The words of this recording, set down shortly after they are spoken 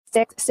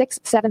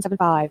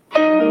866-6775.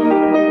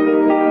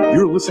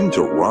 You're listening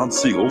to Ron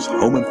Siegel's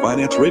Home and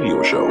Finance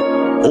Radio Show,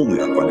 only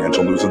on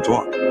Financial News and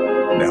Talk.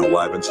 Now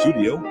live in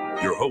studio,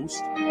 your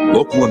host,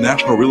 local and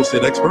national real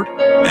estate expert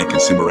and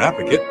consumer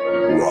advocate,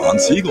 Ron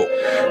Siegel.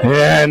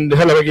 And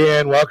hello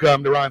again.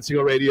 Welcome to Ron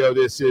Siegel Radio.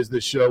 This is the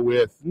show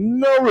with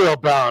no real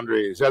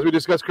boundaries as we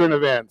discuss current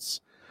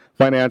events,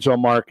 financial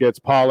markets,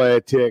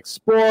 politics,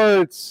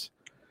 sports,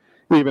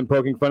 even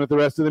poking fun at the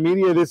rest of the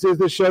media. This is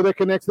the show that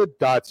connects the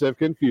dots of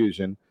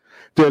confusion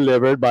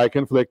delivered by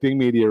conflicting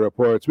media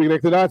reports. We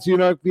connect the dots, you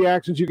know, the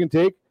actions you can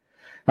take,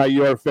 how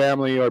your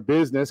family or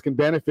business can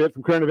benefit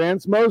from current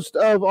events. Most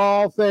of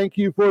all, thank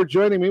you for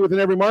joining me. Within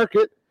every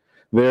market,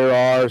 there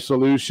are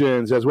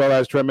solutions as well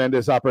as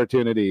tremendous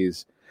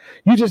opportunities.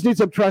 You just need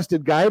some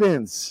trusted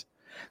guidance.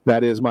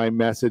 That is my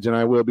message, and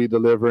I will be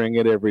delivering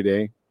it every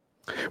day.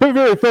 We're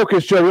very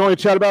focused, Joe. We only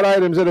chat about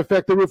items that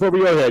affect the roof over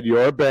your head,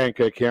 your bank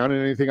account,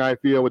 and anything I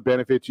feel would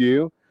benefit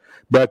you.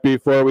 But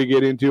before we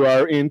get into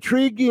our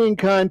intriguing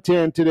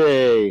content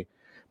today,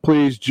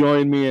 please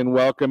join me in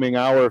welcoming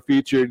our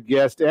featured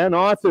guest and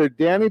author,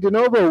 Danny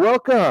DeNovo.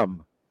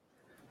 Welcome.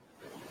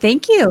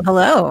 Thank you.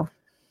 Hello.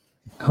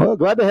 Oh,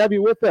 glad to have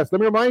you with us.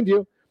 Let me remind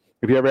you,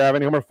 if you ever have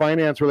any home or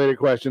finance-related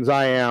questions,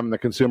 I am the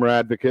consumer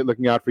advocate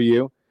looking out for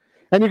you.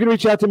 And you can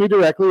reach out to me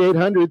directly,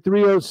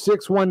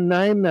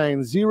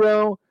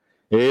 800-306-1990,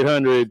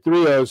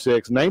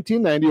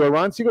 800-306-1990, or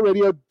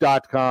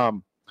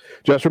RonSiegelRadio.com.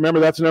 Just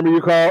remember, that's the number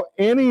you call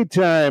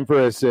anytime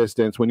for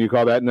assistance. When you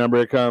call that number,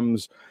 it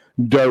comes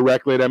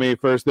directly to me.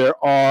 First, there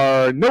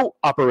are no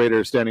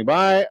operators standing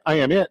by. I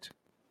am it.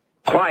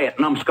 Quiet,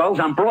 numbskulls.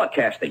 I'm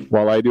broadcasting.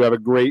 While I do have a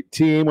great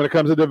team when it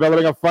comes to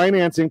developing a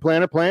financing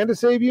plan, a plan to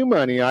save you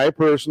money, I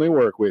personally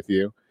work with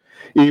you.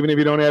 Even if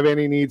you don't have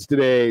any needs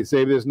today,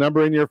 save this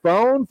number in your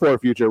phone for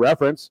future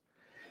reference.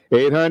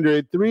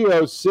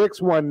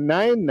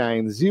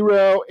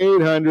 800-306-1990,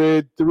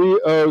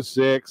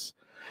 800-306-1990.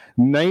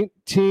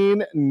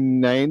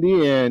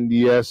 And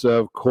yes,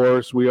 of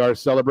course, we are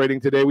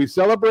celebrating today. We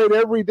celebrate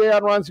every day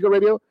on Ron Siegel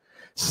Radio.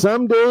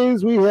 Some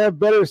days we have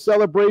better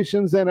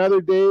celebrations than other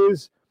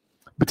days.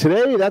 But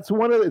today, it's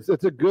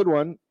a good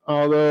one,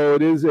 although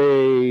it is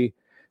a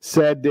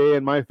sad day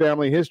in my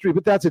family history,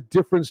 but that's a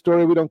different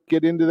story. We don't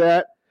get into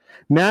that.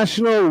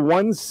 National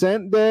 1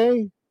 Cent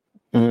Day.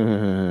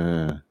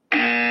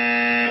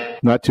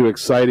 Not too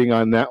exciting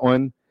on that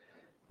one.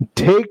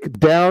 Take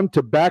Down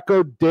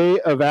Tobacco Day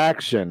of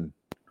Action.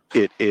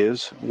 It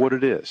is what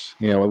it is.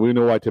 Yeah, well, we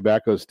know why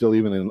tobacco is still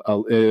even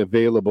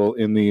available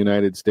in the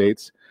United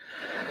States.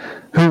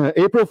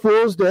 April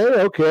Fool's Day,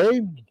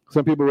 okay.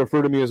 Some people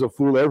refer to me as a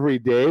fool every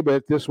day,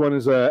 but this one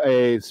is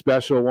a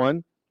special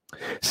one.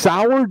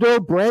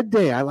 Sourdough Bread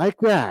Day. I like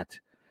that.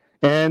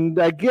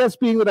 And I guess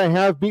being that I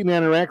have beaten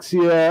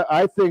anorexia,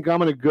 I think I'm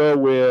going to go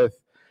with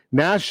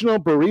National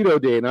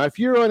Burrito Day. Now, if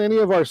you're on any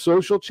of our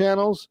social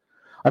channels,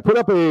 I put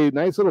up a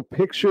nice little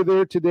picture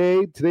there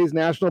today. Today's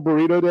National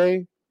Burrito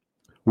Day.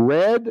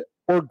 Red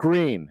or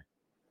green?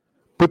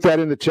 Put that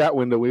in the chat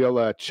window.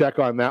 We'll check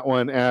on that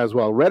one as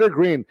well. Red or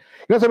green? You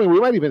know something?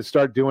 We might even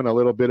start doing a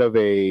little bit of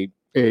a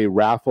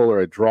raffle or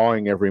a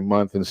drawing every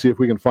month and see if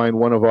we can find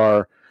one of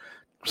our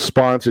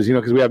sponsors,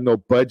 because we have no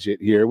budget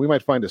here. We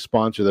might find a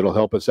sponsor that'll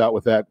help us out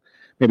with that.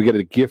 Maybe get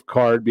a gift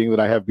card, being that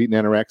I have beaten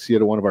anorexia,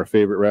 to one of our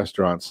favorite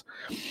restaurants.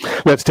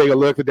 Let's take a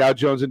look. The Dow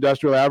Jones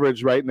Industrial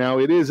Average right now,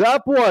 it is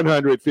up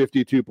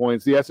 152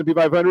 points. The S&P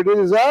 500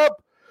 is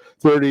up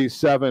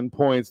 37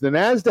 points. The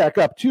NASDAQ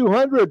up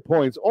 200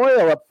 points.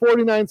 Oil up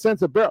 49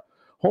 cents a barrel.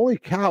 Holy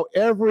cow,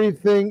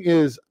 everything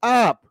is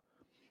up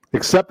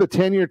except the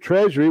 10-year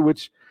Treasury,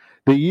 which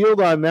the yield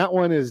on that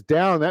one is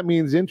down. That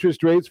means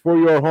interest rates for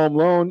your home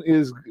loan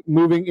is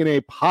moving in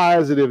a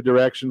positive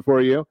direction for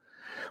you.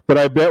 But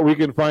I bet we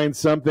can find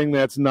something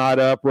that's not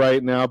up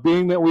right now.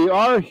 Being that we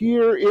are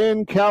here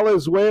in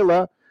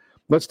Calizuela,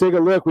 let's take a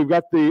look. We've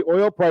got the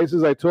oil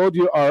prices, I told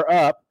you, are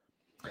up.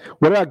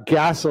 What about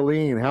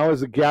gasoline?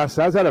 How's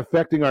that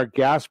affecting our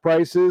gas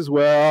prices?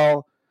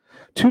 Well,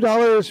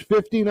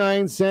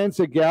 $2.59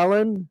 a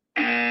gallon.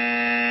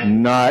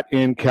 Not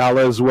in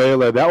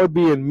Calizuela. That would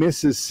be in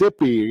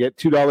Mississippi. You get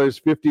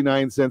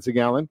 $2.59 a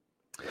gallon.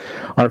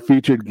 Our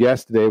featured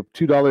guest today,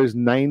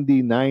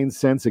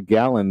 $2.99 a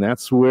gallon.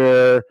 That's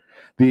where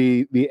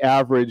the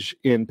average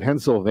in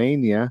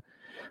Pennsylvania.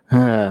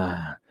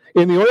 In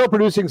the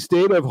oil-producing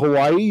state of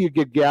Hawaii, you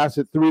get gas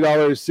at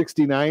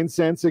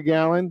 $3.69 a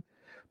gallon.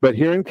 But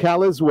here in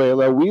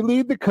Calizuela, we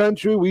lead the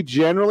country. We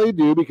generally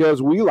do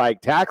because we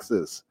like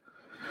taxes.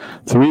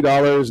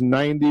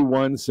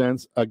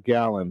 $3.91 a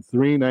gallon.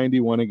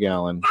 $3.91 a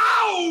gallon.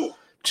 Ow!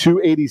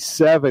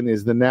 $2.87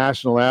 is the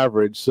national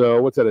average. So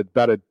what's that?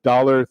 About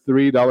 $1.03,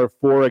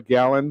 $1.04 a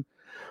gallon.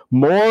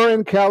 More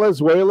in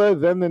Calizuela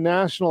than the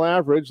national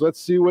average.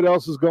 Let's see what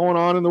else is going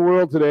on in the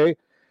world today.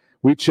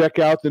 We check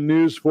out the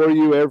news for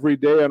you every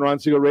day on Ron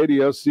Siegel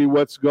Radio, see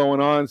what's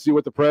going on, see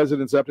what the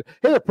president's up to.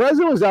 Hey, the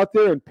president was out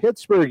there in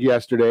Pittsburgh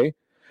yesterday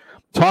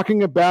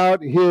talking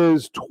about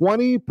his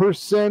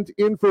 20%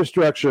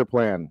 infrastructure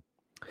plan.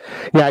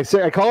 Yeah,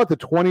 I call it the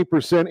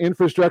 20%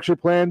 infrastructure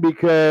plan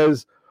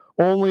because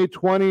only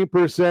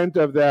 20%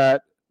 of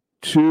that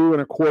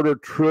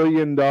 $2.25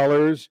 trillion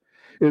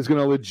is going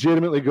to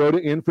legitimately go to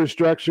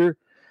infrastructure.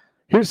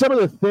 Here's some of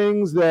the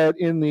things that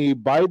in the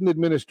Biden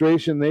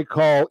administration they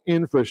call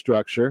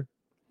infrastructure.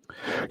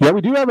 Yeah,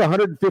 we do have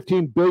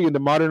 $115 billion to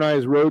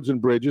modernize roads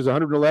and bridges,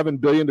 $111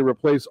 billion to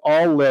replace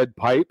all lead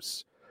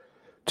pipes,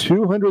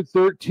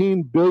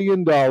 $213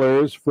 billion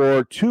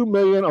for 2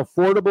 million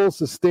affordable,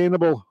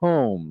 sustainable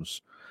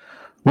homes.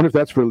 I wonder if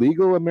that's for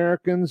legal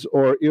Americans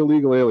or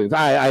illegal aliens.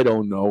 I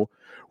don't know.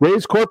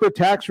 Raise corporate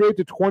tax rate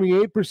to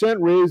 28%,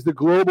 raise the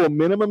global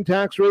minimum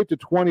tax rate to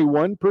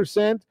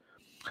 21%.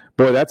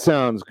 Boy, that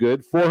sounds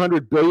good.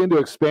 $400 billion to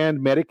expand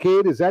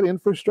Medicaid. Is that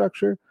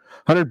infrastructure?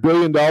 $100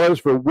 billion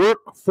for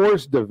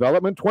workforce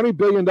development, $20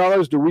 billion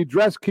to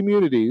redress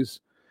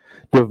communities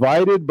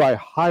divided by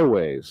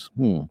highways.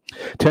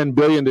 $10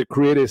 billion to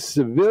create a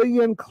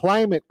civilian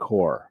climate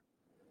corps.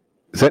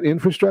 Is that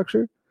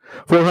infrastructure?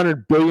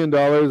 $400 billion.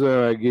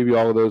 I gave you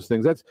all of those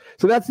things.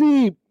 That's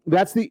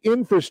the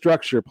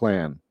infrastructure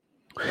plan.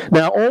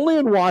 Now, only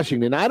in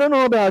Washington. I don't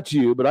know about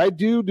you, but I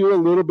do a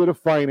little bit of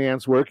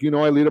finance work. You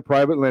know, I lead a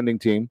private lending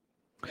team.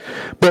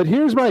 But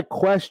here's my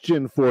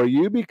question for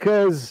you,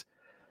 because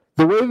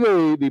the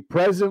way the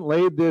president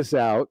laid this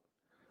out,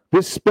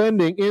 this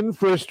spending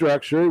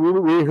infrastructure,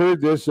 we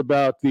heard this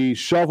about the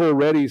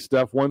shovel-ready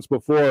stuff once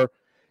before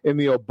in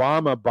the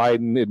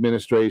Obama-Biden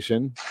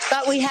administration.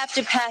 But we have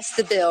to pass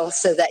the bill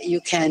so that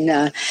you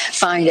can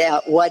find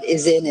out what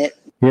is in it.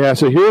 Yeah,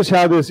 so here's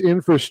how this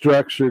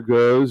infrastructure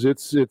goes.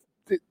 It's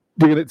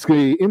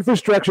the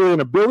infrastructure, they're going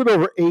to build it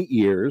over 8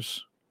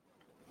 years,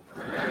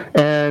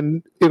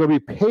 and it'll be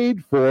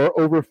paid for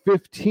over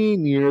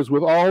 15 years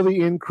with all the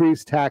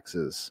increased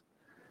taxes.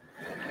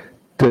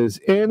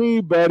 Does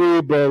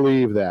anybody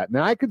believe that?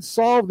 Now, I could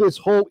solve this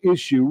whole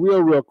issue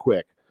real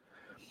quick,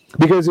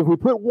 because if we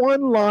put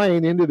one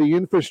line into the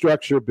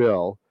infrastructure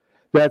bill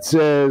that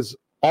says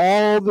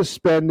all the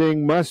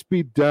spending must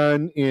be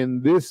done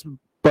in this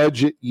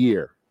budget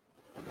year.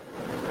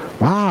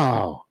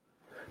 Wow.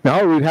 Now,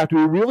 it would have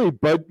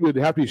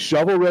to be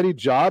shovel-ready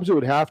jobs. It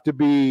would have to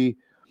be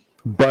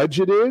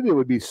budgeted. It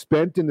would be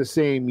spent in the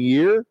same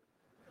year.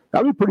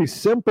 That would be pretty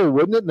simple,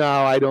 wouldn't it?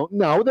 No, I don't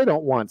know. They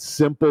don't want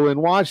simple in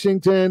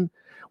Washington.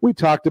 We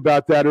talked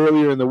about that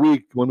earlier in the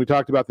week when we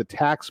talked about the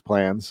tax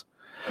plans.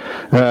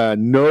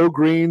 No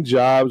green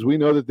jobs. We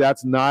know that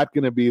that's not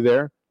going to be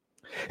there.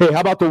 Hey, how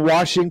about the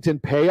Washington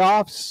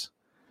payoffs?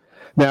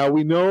 Now,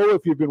 we know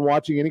if you've been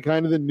watching any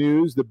kind of the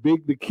news,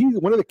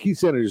 one of the key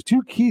senators,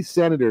 two key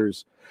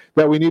senators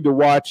that we need to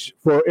watch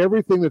for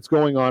everything that's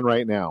going on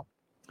right now.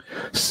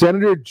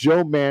 Senator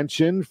Joe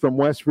Manchin from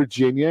West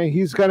Virginia.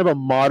 He's kind of a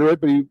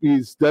moderate, but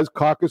he does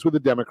caucus with the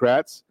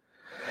Democrats.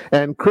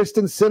 And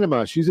Kristen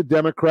Sinema, she's a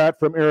Democrat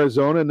from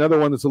Arizona, another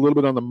one that's a little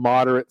bit on the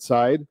moderate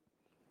side.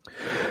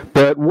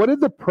 But what did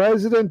the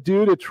president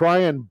do to try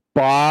and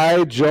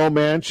buy Joe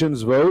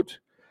Manchin's vote?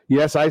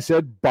 Yes, I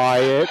said buy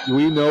it.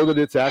 We know that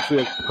it's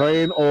actually a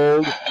plain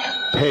old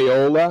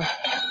payola.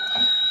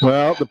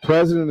 Well, the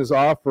president is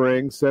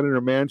offering Senator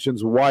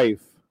Manchin's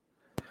wife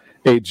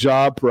a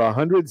job for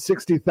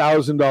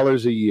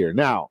 $160,000 a year.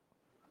 Now,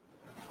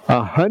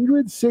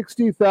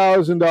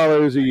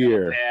 $160,000 a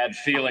year. Bad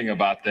feeling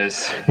about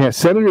this. Yeah,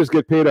 senators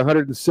get paid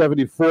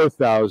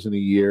 $174,000 a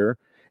year,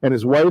 and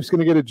his wife's going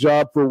to get a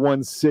job for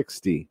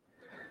 $160,000.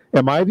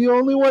 Am I the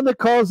only one that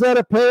calls that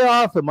a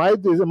payoff? Am I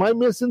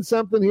missing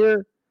something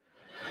here?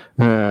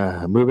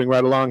 Moving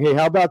right along. Hey,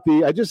 how about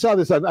I just saw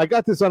this. I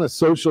got this on a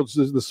social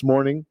this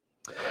morning.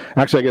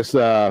 Actually, I guess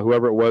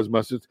whoever it was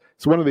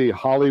it's one of the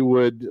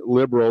Hollywood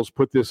liberals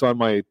put this on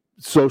my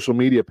social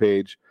media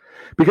page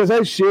because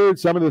I shared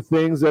some of the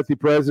things that the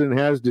president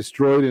has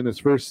destroyed in his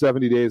first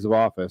 70 days of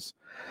office.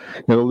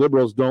 The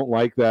liberals don't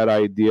like that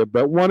idea,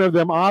 but one of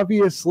them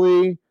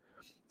obviously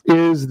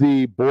is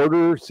the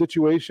border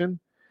situation.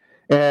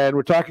 And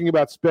we're talking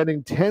about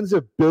spending tens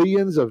of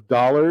billions of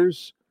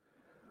dollars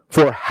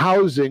for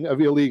housing of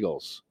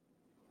illegals.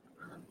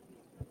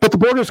 But the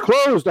border's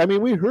closed. I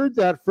mean, we heard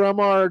that from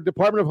our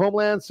Department of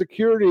Homeland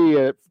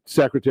Security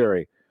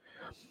secretary.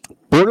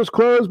 Border's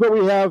closed, but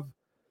we have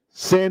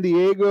San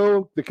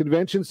Diego. The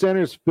convention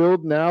center is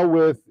filled now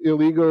with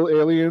illegal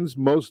aliens,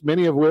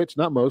 many of which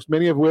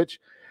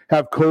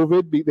have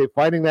COVID. They're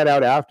finding that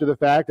out after the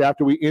fact,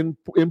 after we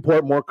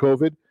import more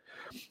COVID.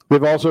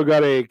 They've also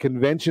got a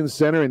convention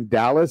center in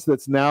Dallas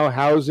that's now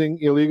housing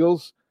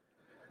illegals.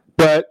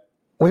 But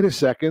wait a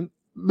second.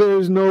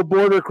 There's no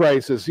border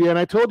crisis. Yeah, and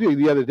I told you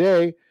the other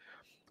day,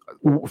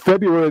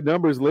 February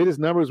latest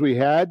numbers we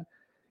had,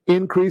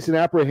 increase in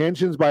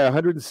apprehensions by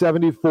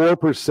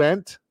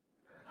 174%.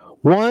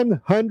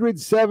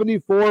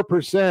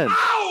 174%.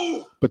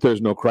 Ow! But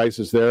there's no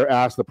crisis there.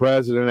 Ask the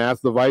president,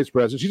 ask the vice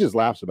president. She just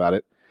laughs about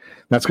it.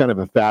 That's kind of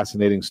a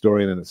fascinating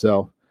story in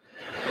itself.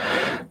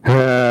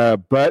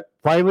 But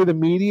finally, the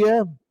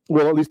media,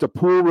 well, at least a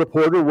pool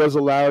reporter was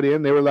allowed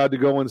in. They were allowed to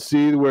go and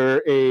see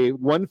where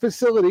one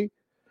facility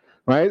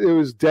right? It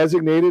was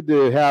designated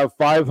to have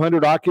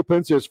 500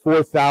 occupants. There's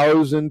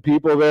 4,000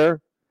 people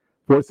there,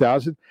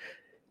 4,000.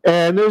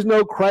 And there's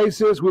no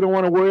crisis. We don't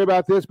want to worry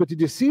about this. But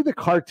did you see the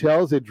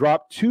cartels? They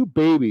dropped 2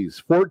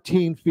 babies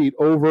 14 feet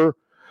over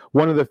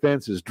one of the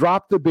fences.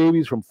 Dropped the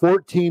babies from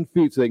 14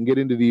 feet so they can get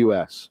into the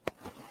U.S.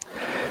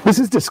 This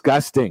is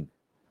disgusting,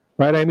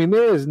 right? I mean,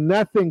 there is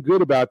nothing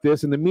good about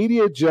this, and the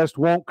media just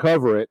won't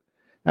cover it.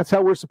 That's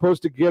how we're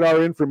supposed to get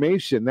our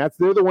information.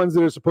 They're the ones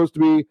that are supposed to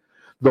be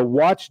the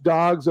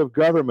watchdogs of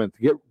government,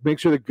 to make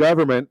sure the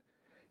government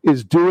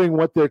is doing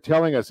what they're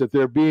telling us, that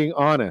they're being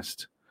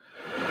honest.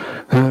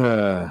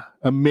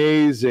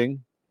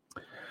 Amazing.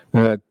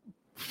 So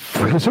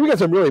we got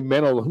some really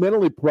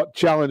mentally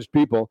challenged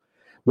people.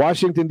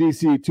 Washington,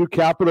 D.C., 2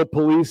 Capitol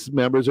Police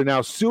members are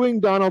now suing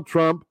Donald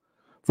Trump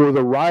for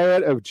the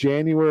riot of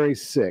January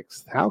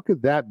 6th. How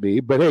could that be?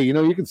 But hey,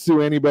 you can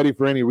sue anybody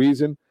for any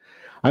reason.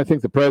 I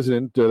think the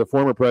president, the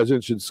former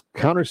president, should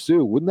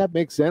countersue. Wouldn't that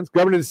make sense?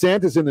 Governor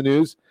DeSantis in the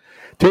news,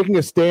 taking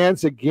a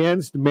stance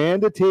against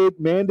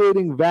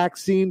mandating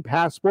vaccine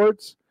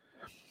passports.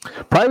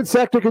 Private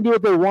sector can do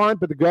what they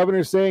want, but the governor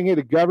is saying, hey,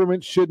 the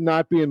government should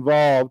not be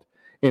involved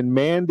in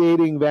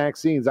mandating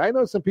vaccines. I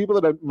know some people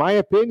that, in my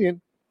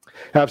opinion,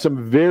 have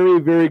some very,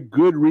 very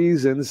good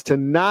reasons to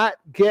not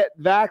get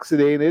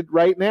vaccinated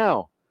right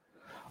now.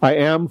 I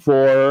am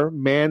for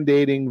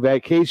mandating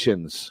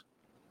vacations.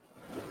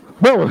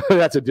 Well,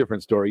 that's a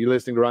different story. You're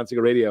listening to Ron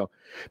Siegel Radio,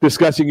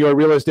 discussing your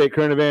real estate,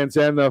 current events,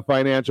 and the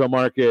financial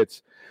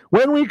markets.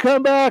 When we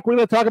come back, we're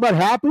going to talk about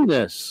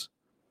happiness.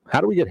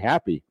 How do we get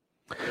happy?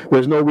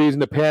 There's no reason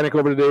to panic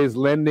over today's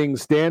lending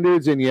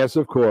standards. And yes,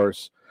 of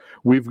course,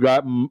 we've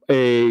got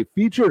a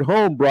featured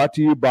home brought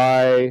to you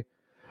by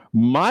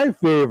my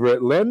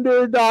favorite,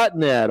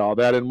 lender.net. All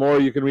that and more.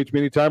 You can reach me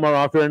anytime. Our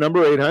off-air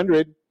number,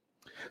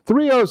 800-306-1990,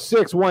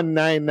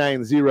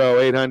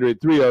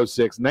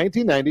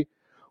 800-306-1990,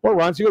 or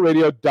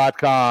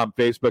RonSiegelRadio.com,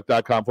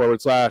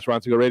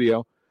 Facebook.com/Ron Siegel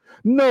Radio.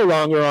 No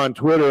longer on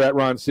Twitter at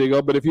Ron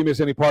Siegel, but if you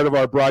miss any part of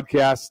our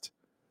broadcast,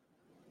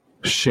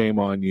 shame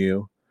on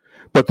you.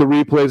 But the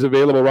replay is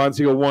available, Ron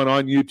Siegel 1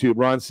 on YouTube.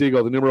 Ron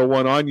Siegel, the numeral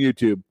 1 on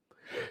YouTube.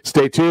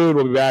 Stay tuned.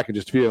 We'll be back in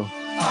just a few. Our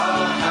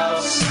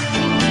house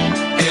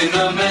in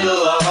the middle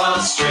of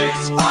our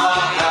streets. Our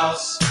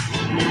house.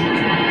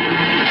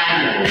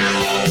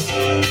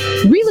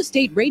 Real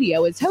Estate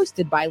Radio is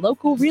hosted by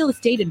local real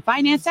estate and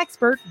finance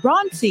expert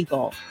Ron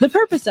Siegel. The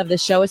purpose of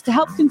this show is to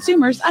help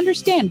consumers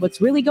understand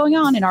what's really going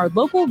on in our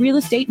local real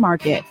estate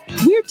market.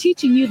 We're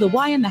teaching you the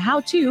why and the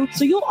how-to,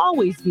 so you'll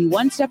always be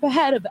one step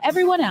ahead of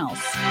everyone else.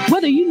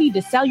 Whether you need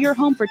to sell your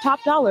home for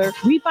top dollar,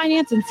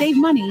 refinance and save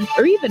money,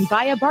 or even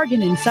buy a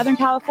bargain in Southern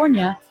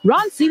California,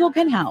 Ron Siegel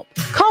can help.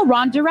 Call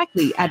Ron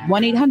directly at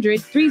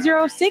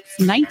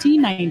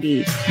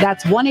 1-800-306-1990.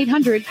 That's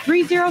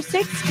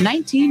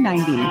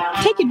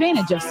 1-800-306-1990. Take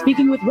advantage of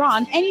speaking with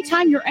Ron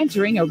anytime you're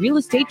entering a real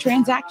estate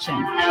transaction.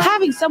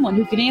 Having someone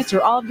who can answer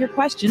all of your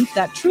questions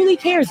that truly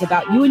cares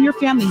about you and your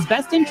family's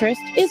best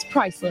interest is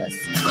priceless.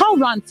 Call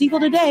Ron Siegel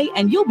today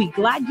and you'll be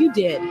glad you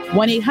did.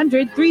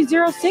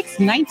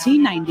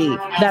 1-800-306-1990.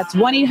 That's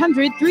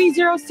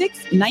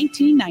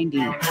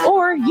 1-800-306-1990.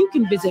 Or you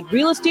can visit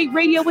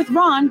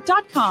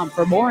realestateradio.com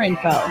for more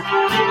info.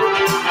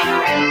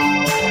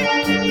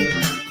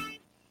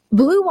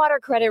 Blue Water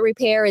Credit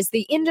Repair is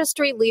the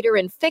industry leader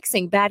in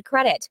fixing bad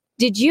credit.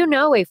 Did you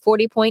know a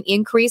 40-point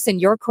increase in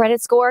your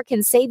credit score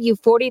can save you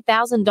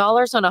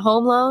 $40,000 on a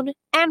home loan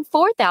and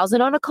 $4,000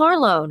 on a car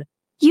loan?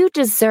 You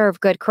deserve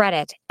good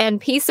credit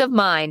and peace of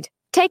mind.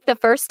 Take the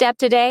first step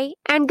today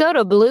and go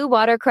to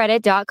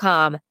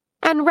BlueWaterCredit.com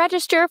and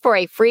register for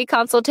a free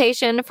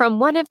consultation from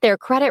one of their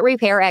credit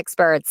repair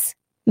experts.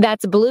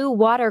 That's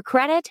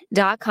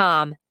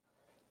BlueWaterCredit.com.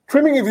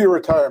 Trimming of your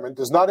retirement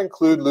does not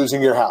include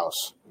losing your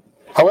house.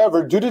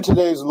 However, due to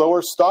today's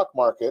lower stock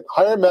market,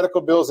 higher medical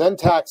bills, and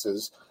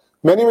taxes,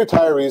 many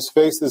retirees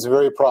face this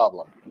very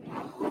problem.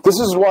 This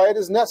is why it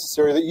is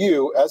necessary that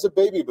you, as a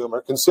baby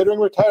boomer considering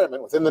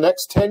retirement within the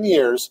next 10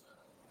 years,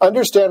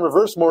 understand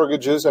reverse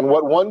mortgages and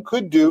what one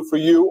could do for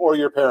you or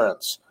your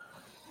parents.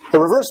 A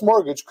reverse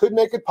mortgage could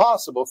make it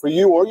possible for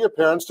you or your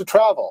parents to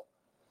travel,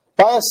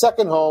 buy a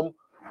second home,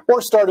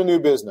 or start a new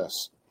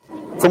business.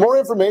 For more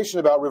information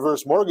about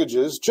reverse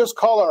mortgages, just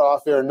call our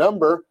off-air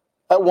number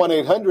at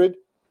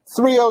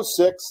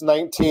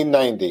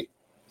 1-800-306-1990.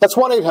 That's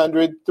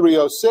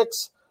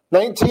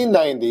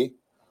 1-800-306-1990.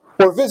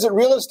 Or visit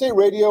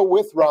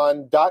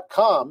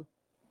realestateradio.com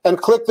and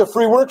click the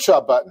free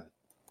workshop button.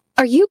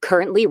 Are you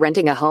currently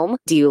renting a home?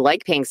 Do you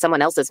like paying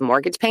someone else's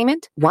mortgage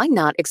payment? Why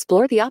not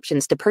explore the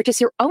options to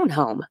purchase your own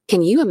home?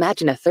 Can you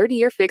imagine a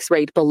 30-year fixed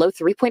rate below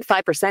 3.5%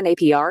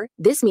 APR?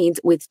 This means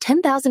with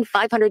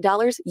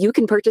 $10,500, you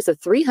can purchase a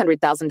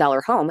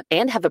 $300,000 home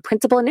and have a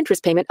principal and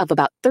interest payment of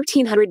about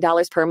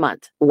 $1,300 per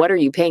month. What are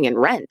you paying in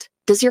rent?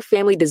 Does your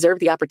family deserve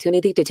the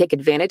opportunity to take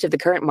advantage of the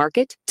current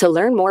market? To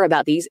learn more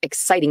about these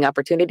exciting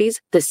opportunities,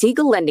 the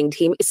Siegel Lending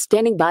Team is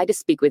standing by to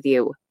speak with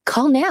you.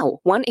 Call now,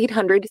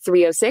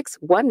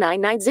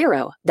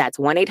 1-800-306-1990. That's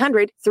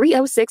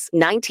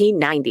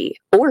 1-800-306-1990.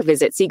 Or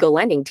visit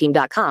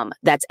SiegelLendingTeam.com.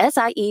 That's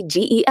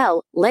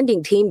SIEGEL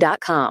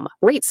LendingTeam.com.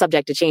 Rates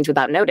subject to change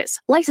without notice.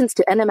 Licensed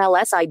to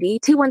NMLS ID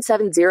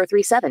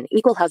 217037.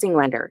 Equal housing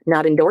lender.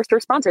 Not endorsed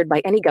or sponsored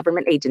by any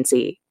government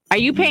agency. Are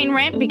you paying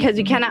rent because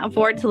you cannot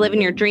afford to live in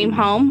your dream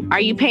home?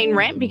 Are you paying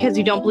rent because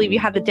you don't believe you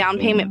have the down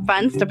payment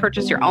funds to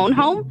purchase your own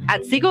home?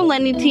 At Siegel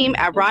Lending Team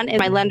at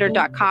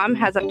RonIsMyLender.com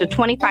has up to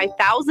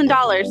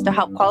 $25,000 to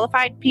help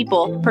qualified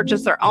people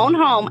purchase their own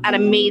home at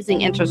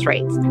amazing interest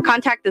rates.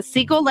 Contact the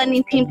Siegel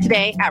Lending Team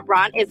today at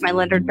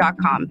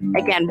RonIsMyLender.com.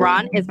 Again,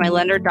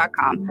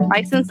 RonIsMyLender.com.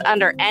 Licensed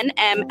under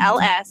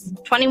NMLS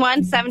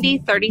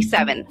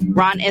 217037.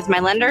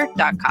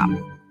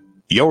 RonIsMyLender.com.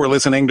 You're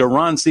listening to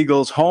Ron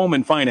Siegel's Home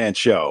and Finance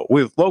Show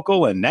with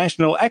local and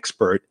national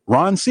expert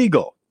Ron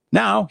Siegel.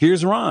 Now,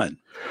 here's Ron.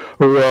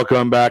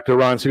 Welcome back to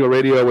Ron Siegel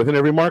Radio. Within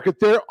every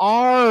market, there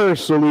are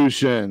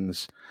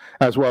solutions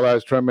as well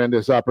as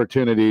tremendous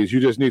opportunities. You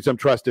just need some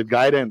trusted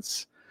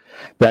guidance.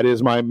 That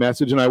is my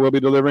message, and I will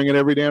be delivering it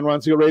every day on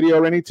Ron Siegel Radio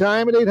or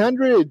anytime at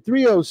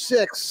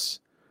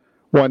 800-306-1990,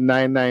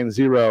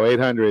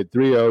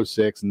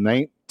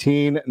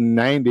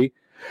 800-306-1990.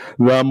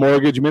 The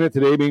Mortgage Minute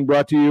today being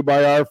brought to you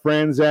by our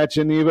friends at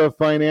Geneva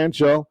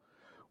Financial.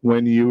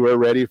 When you are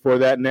ready for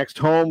that next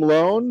home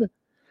loan,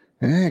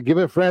 give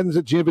our friends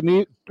at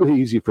Geneva,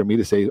 easy for me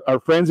to say, our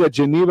friends at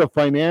Geneva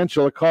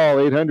Financial a call,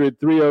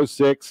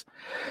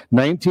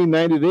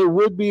 800-306-1990. They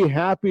would be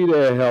happy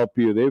to help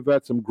you. They've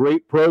got some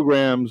great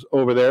programs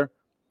over there.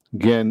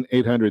 Again,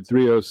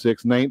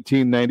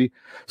 800-306-1990.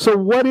 So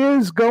what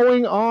is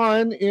going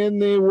on in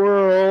the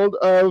world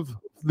of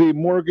the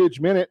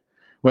Mortgage Minute?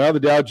 Well,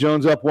 the Dow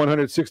Jones up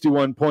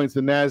 161 points,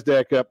 the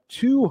NASDAQ up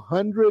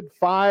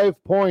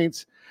 205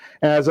 points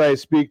as I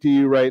speak to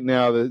you right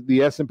now.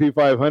 The S&P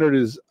 500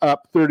 is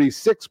up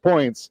 36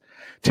 points.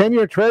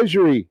 10-year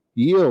Treasury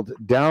yield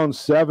down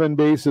 7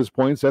 basis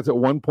points. That's at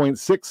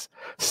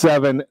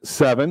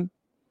 1.677.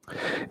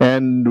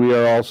 And we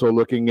are also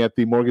looking at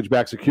the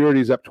mortgage-backed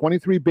securities up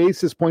 23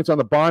 basis points on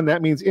the bond.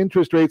 That means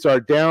interest rates are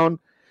down.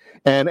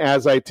 And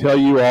as I tell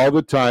you all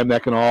the time,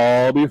 that can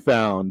all be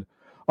found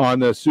on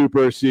the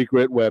super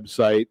secret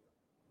website.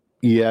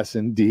 Yes,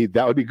 indeed.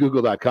 That would be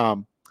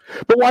google.com.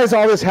 But why is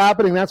all this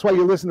happening? That's why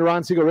you listen to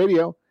Ron Siegel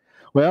Radio.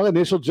 Well,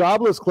 initial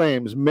jobless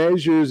claims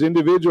measures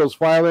individuals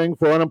filing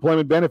for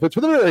unemployment benefits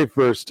for the very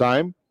first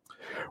time.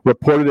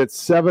 Reported at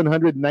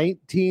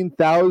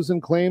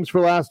 719,000 claims for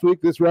last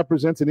week. This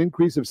represents an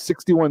increase of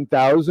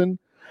 61,000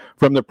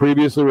 from the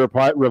previously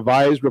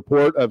revised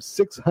report of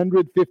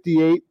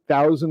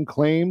 658,000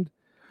 claimed,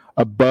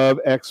 above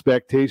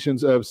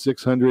expectations of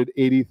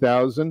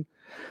 680,000.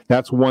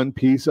 That's one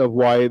piece of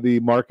why the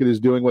market is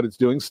doing what it's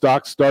doing.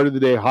 Stocks started the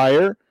day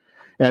higher,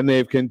 and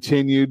they've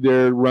continued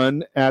their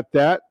run at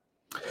that.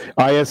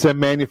 ISM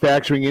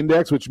Manufacturing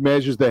Index, which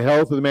measures the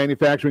health of the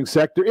manufacturing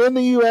sector in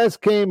the U.S.,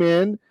 came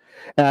in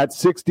at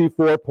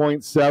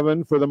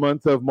 64.7 for the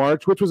month of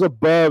March, which was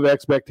above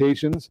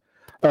expectations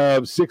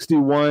of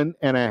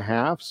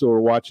 61.5. So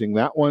we're watching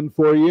that one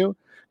for you.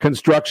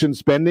 Construction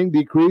spending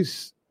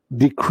decreased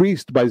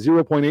by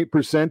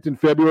 0.8% in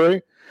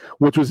February,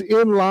 which was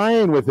in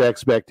line with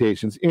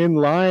expectations, in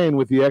line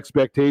with the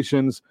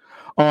expectations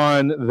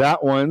on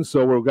that one.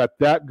 So we've got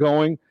that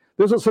going.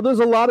 There's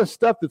a lot of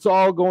stuff that's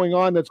all going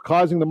on that's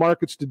causing the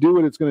markets to do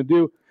what it's going to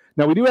do.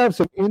 Now, we do have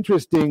some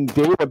interesting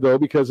data, though,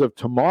 because of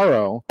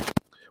tomorrow.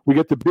 We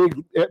get the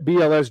big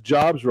BLS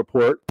jobs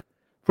report.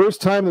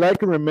 First time that I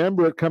can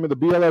remember it coming, the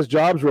BLS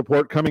jobs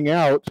report coming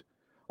out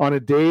on a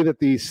day that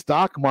the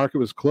stock market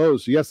was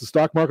closed. So yes, the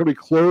stock market will be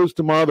closed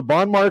tomorrow. The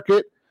bond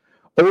market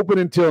open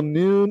until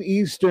noon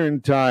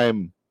Eastern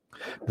time.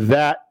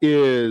 That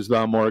is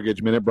the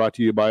Mortgage Minute, brought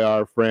to you by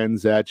our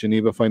friends at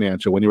Geneva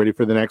Financial. When you're ready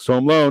for the next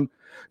home loan,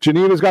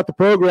 Geneva's got the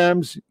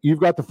programs. You've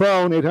got the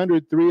phone,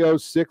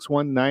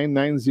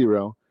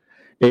 800-306-1990.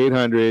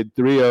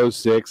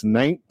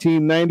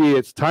 800-306-1990.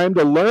 It's time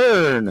to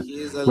learn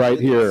right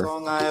here.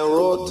 Song I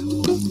wrote.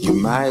 You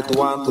might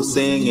want to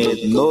sing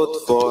it note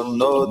for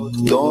note.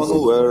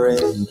 Don't worry.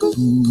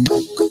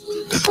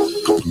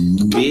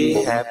 Be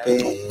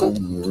happy.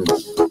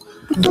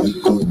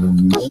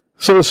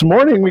 So this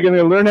morning we're going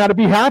to learn how to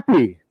be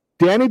happy.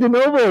 Danny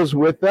DeNovo is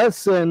with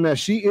us, and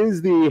she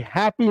is the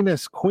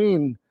happiness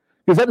queen.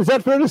 Is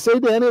that fair to say,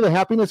 Danny, the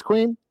happiness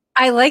queen?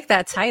 I like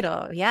that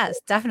title.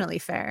 Yes, definitely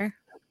fair.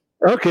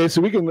 Okay, so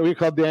we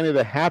call Danny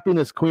the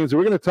happiness queen. So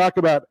we're going to talk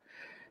about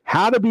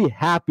how to be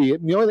happy.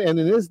 And in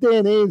this day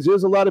and age,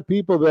 there's a lot of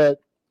people that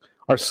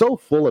are so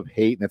full of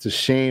hate, and it's a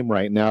shame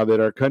right now that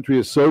our country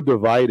is so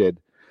divided.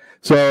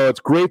 So it's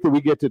great that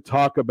we get to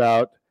talk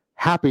about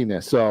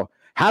happiness. So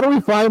how do we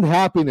find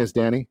happiness,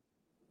 Danny?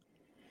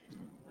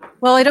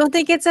 Well, I don't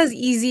think it's as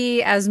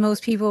easy as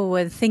most people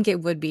would think it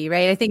would be,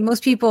 right? I think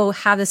most people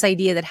have this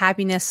idea that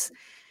happiness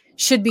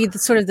should be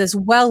sort of this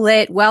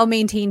well-lit,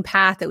 well-maintained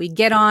path that we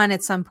get on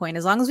at some point.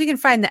 As long as we can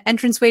find the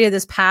entranceway to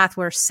this path,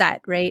 we're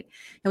set, right?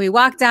 And we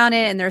walk down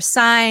it and there's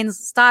signs,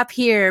 stop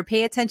here,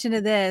 pay attention to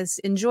this,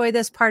 enjoy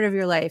this part of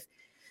your life.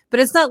 But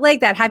it's not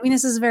like that.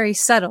 Happiness is very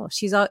subtle.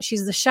 She's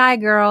the shy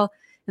girl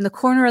in the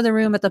corner of the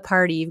room at the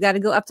party. You've got to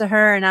go up to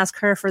her and ask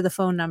her for the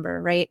phone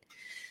number, right?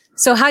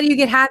 So how do you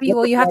get happy?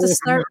 Well, you have to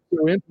start.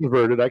 I'm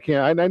introverted.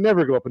 I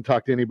never go up and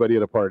talk to anybody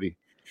at a party.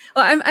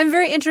 Well, I'm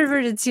very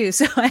introverted too,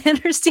 so I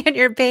understand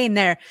your pain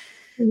there.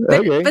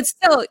 But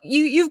still,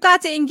 you've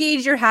got to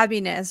engage your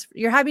happiness.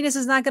 Your happiness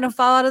is not going to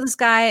fall out of the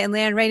sky and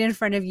land right in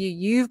front of you.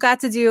 You've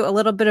got to do a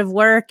little bit of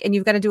work, and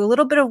you've got to do a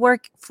little bit of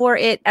work for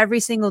it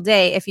every single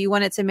day if you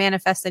want it to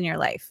manifest in your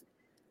life.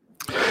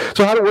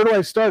 So where do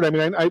I start? I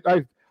mean,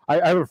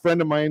 I have a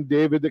friend of mine,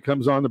 David, that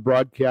comes on the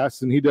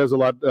broadcast, and he does a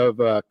lot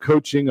of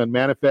coaching on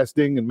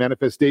manifesting and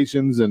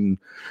manifestations and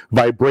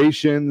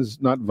vibrations,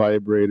 not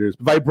vibrators,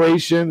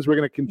 vibrations. We're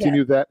going to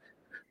continue that.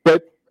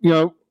 But,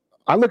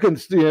 I look and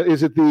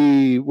is it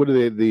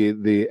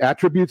the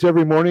attributes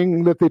every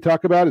morning that they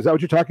talk about? Is that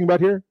what you're talking about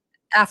here?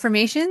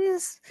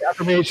 Affirmations?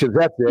 Affirmations,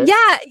 that's it.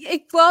 Yeah,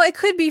 it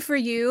could be for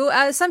you.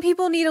 Some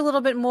people need a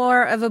little bit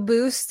more of a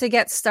boost to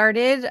get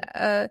started.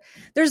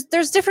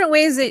 There's different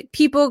ways that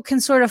people can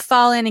sort of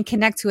fall in and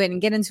connect to it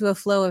and get into a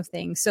flow of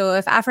things. So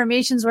if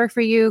affirmations work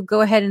for you, go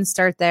ahead and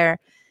start there.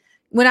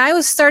 When I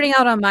was starting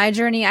out on my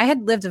journey, I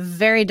had lived a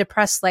very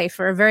depressed life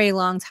for a very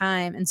long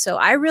time. And so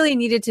I really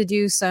needed to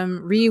do some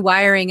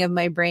rewiring of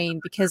my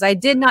brain because I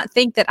did not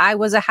think that I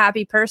was a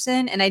happy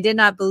person and I did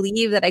not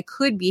believe that I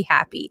could be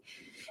happy.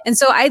 And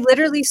so I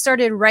literally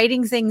started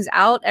writing things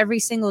out every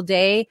single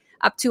day,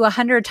 up to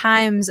 100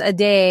 times a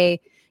day,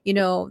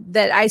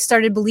 that I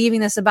started believing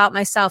this about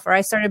myself, or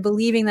I started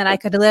believing that I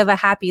could live a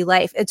happy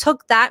life. It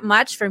took that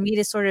much for me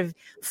to sort of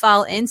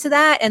fall into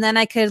that. And then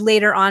I could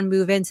later on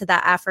move into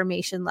that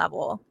affirmation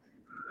level.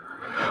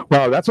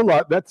 Wow, that's a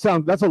lot. That's a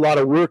lot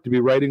of work to be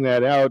writing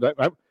that out.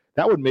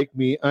 That would make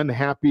me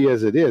unhappy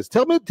as it is.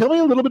 Tell me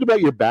a little bit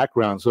about your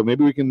background, so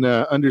maybe we can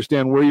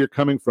understand where you're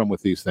coming from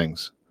with these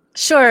things.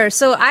 Sure.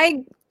 So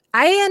I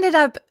ended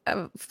up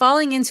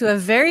falling into a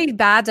very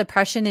bad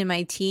depression in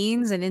my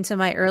teens and into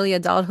my early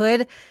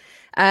adulthood.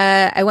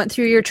 I went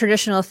through your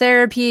traditional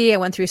therapy. I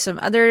went through some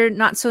other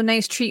not so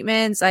nice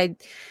treatments. I,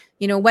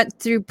 went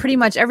through pretty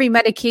much every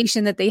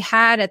medication that they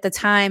had at the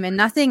time, and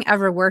nothing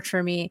ever worked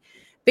for me.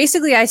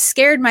 Basically, I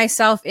scared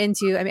myself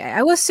into,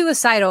 I was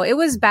suicidal. It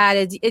was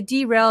bad. It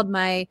derailed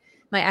my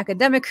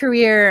academic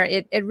career.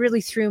 It really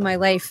threw my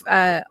life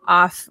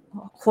off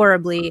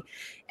horribly.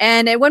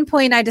 And at one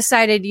point I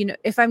decided,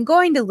 if I'm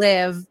going to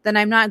live, then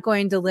I'm not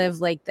going to live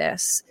like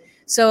this.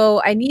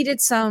 So I needed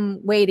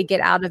some way to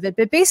get out of it.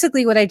 But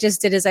basically what I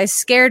just did is I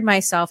scared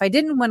myself. I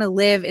didn't want to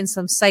live in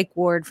some psych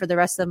ward for the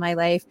rest of my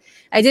life.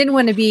 I didn't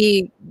want to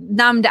be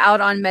numbed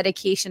out on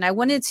medication. I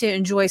wanted to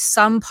enjoy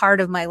some part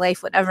of my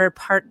life, whatever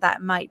part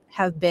that might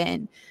have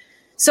been.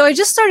 So I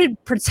just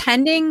started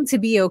pretending to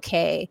be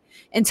okay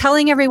and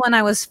telling everyone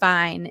I was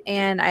fine.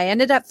 And I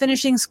ended up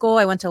finishing school.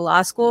 I went to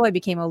law school. I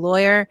became a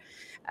lawyer.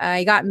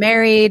 I got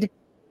married.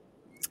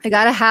 I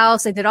got a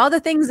house. I did all the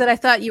things that I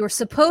thought you were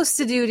supposed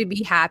to do to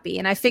be happy.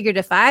 And I figured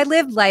if I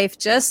lived life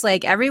just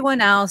like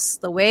everyone else,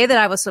 the way that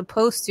I was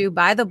supposed to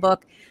by the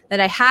book, that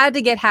I had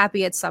to get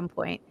happy at some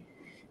point.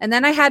 And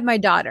then I had my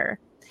daughter.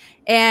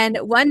 And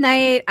one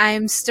night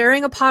I'm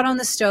stirring a pot on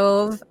the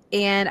stove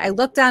and I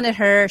look down at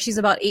her. She's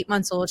about 8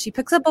 months old. She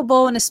picks up a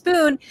bowl and a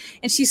spoon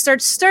and she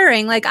starts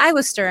stirring like I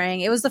was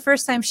stirring. It was the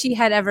first time she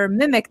had ever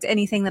mimicked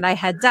anything that I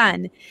had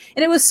done.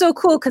 And it was so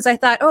cool because I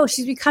thought, oh,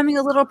 she's becoming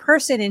a little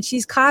person and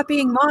she's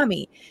copying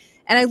mommy.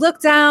 And I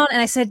looked down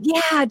and I said,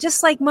 yeah,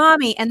 just like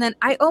mommy. And then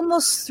I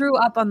almost threw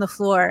up on the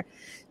floor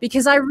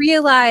because I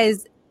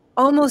realized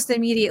almost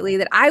immediately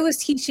that I was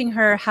teaching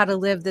her how to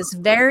live this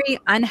very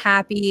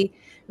unhappy,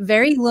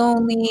 very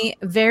lonely,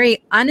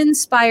 very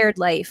uninspired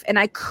life. And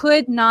I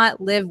could not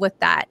live with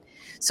that.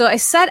 So I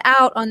set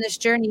out on this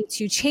journey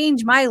to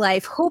change my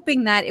life,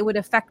 hoping that it would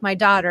affect my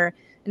daughter.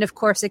 And of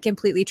course, it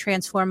completely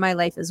transformed my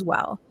life as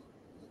well.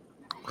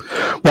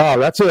 Wow,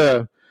 that's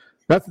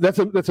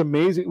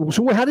amazing.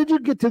 So how did you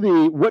get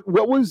to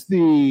what was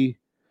the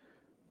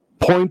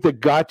point that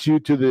got you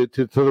to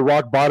the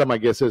rock bottom, I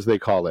guess, as they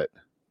call it,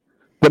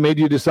 that made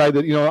you decide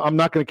that, I'm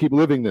not going to keep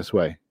living this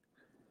way?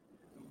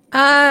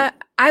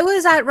 I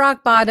was at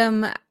rock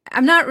bottom.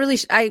 I'm not really,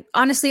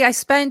 I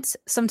spent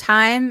some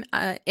time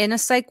in a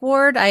psych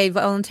ward. I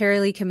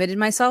voluntarily committed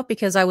myself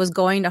because I was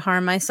going to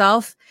harm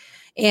myself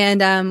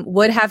and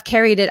would have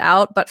carried it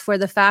out, but for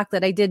the fact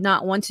that I did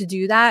not want to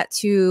do that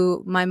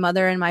to my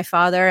mother and my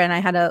father, and I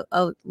had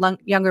a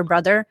younger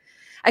brother.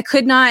 I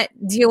could not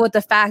deal with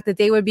the fact that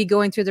they would be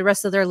going through the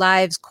rest of their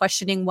lives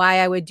questioning why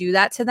I would do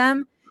that to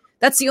them.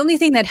 That's the only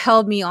thing that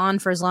held me on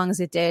for as long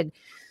as it did.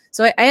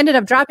 So I ended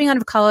up dropping out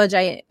of college.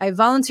 I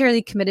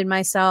voluntarily committed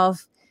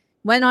myself,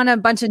 went on a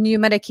bunch of new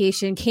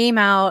medication, came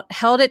out,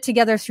 held it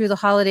together through the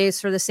holidays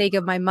for the sake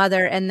of my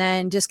mother, and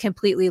then just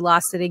completely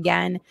lost it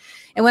again.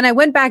 And when I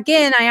went back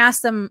in, I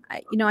asked them,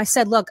 I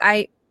said, look,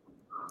 I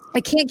I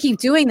can't keep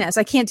doing this.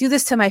 I can't do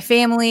this to my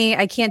family.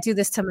 I can't do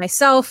this to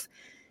myself.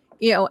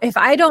 You know, if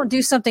I don't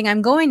do something,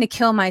 I'm going to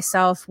kill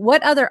myself.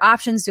 What other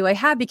options do I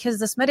have? Because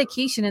this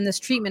medication and this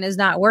treatment is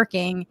not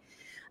working.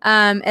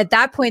 At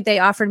that point, they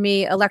offered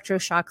me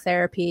electroshock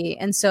therapy.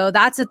 And so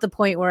that's at the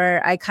point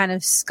where I kind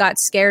of got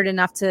scared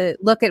enough to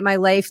look at my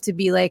life to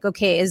be like,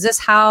 okay, is this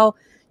how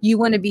you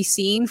want to be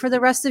seen for the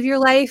rest of your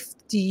life?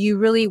 Do you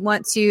really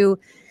want to?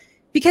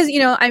 Because, you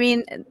know, I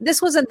mean,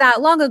 this wasn't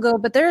that long ago,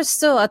 but there's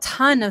still a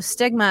ton of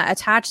stigma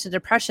attached to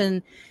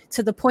depression,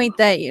 to the point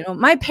that, you know,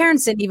 my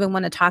parents didn't even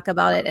want to talk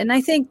about it. And I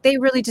think they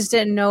really just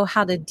didn't know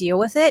how to deal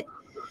with it.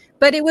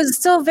 But it was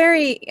still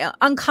very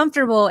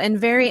uncomfortable and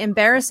very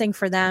embarrassing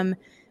for them.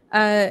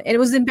 It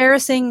was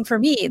embarrassing for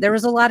me. There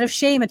was a lot of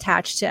shame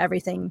attached to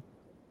everything.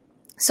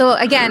 So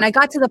again, I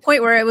got to the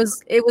point where it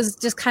was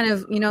just kind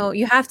of, you know,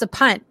 you have to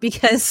punt,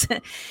 because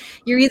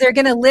you're either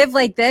going to live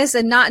like this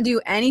and not do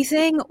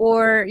anything,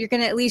 or you're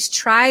going to at least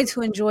try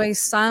to enjoy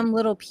some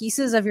little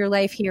pieces of your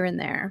life here and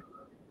there.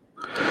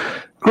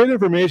 Great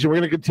information. We're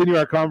going to continue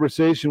our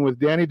conversation with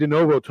Danny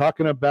DeNovo,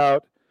 talking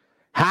about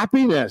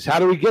happiness. How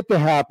do we get to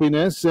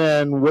happiness,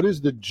 and what is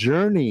the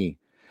journey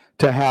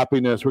to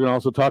happiness? We're going to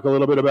also talk a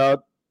little bit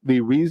about the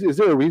reason. Is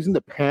there a reason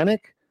to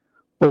panic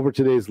over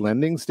today's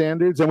lending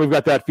standards? And we've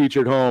got that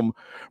featured home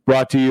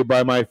brought to you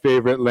by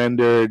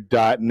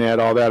myfavoritelender.net.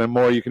 All that and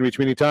more. You can reach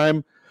me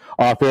anytime.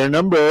 Off-air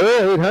number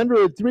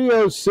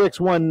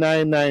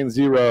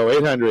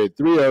 800-306-1990,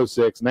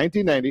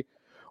 800-306-1990,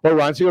 or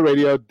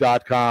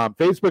RonSiegelRadio.com,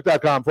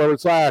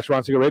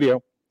 Facebook.com/Ron Siegel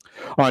Radio,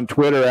 on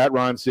Twitter at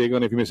Ron Siegel.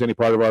 And if you miss any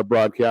part of our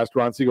broadcast,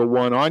 Ron Siegel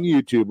 1 on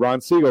YouTube.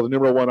 Ron Siegel, the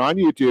number 1 on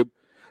YouTube.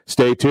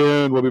 Stay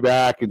tuned. We'll be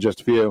back in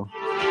just a few.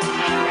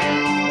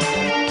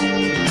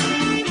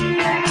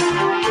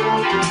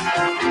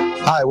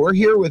 Hi, we're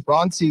here with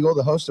Ron Siegel,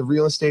 the host of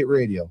Real Estate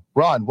Radio.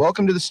 Ron,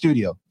 welcome to the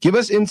studio. Give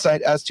us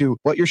insight as to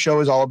what your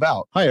show is all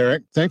about. Hi,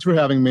 Eric. Thanks for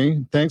having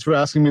me. Thanks for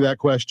asking me that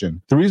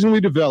question. The reason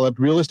we developed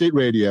Real Estate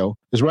Radio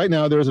is right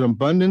now there's an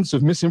abundance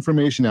of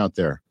misinformation out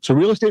there. So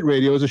Real Estate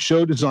Radio is a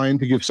show designed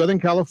to give Southern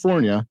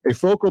California a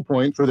focal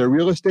point for their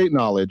real estate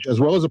knowledge, as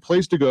well as a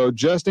place to go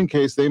just in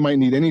case they might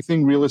need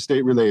anything real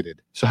estate related.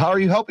 So how are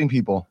you helping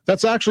people?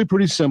 That's actually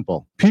pretty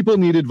simple. People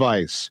need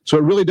advice. So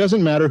it really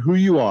doesn't matter who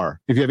you are.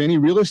 If you have any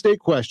real estate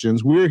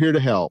questions, we're here to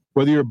help.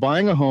 Whether you're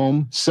buying a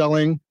home,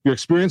 selling, you're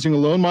experiencing a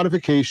loan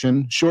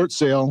modification, short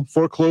sale,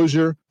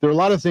 foreclosure, there are a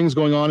lot of things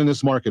going on in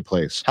this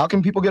marketplace. How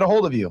can people get a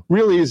hold of you?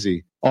 Real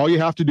easy. All you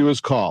have to do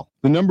is call.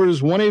 The number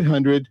is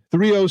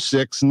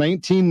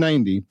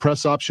 1-800-306-1990.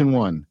 Press option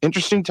 1.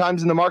 Interesting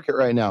times in the market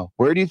right now.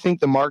 Where do you think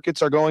the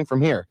markets are going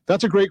from here?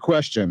 That's a great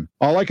question.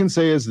 All I can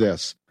say is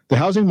this. The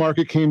housing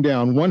market came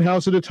down one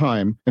house at a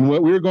time, and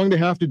what we're going to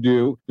have to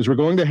do is we're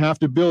going to have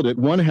to build it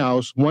one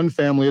house, one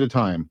family at a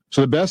time.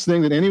 So the best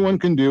thing that anyone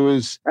can do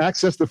is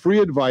access the free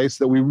advice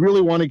that we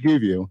really want to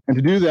give you. And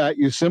to do that,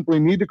 you simply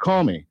need to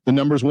call me. The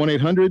number is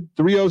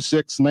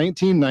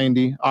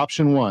 1-800-306-1990,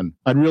 option 1.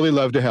 I'd really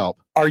love to help.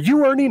 Are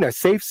you earning a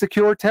safe,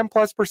 secure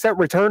 10+%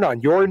 return on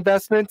your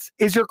investments?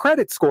 Is your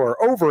credit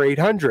score over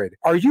 800?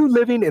 Are you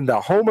living in the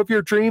home of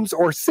your dreams,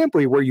 or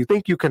simply where you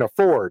think you can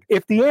afford?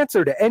 If the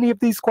answer to any of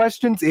these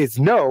questions is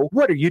no,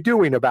 what are you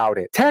doing about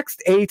it?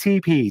 Text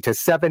ATP to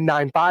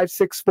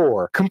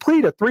 79564.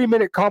 Complete a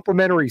 3-minute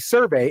complimentary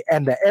survey,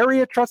 and the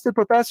area trusted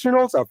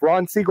professionals of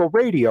Ron Siegel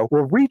Radio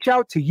will reach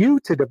out to you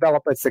to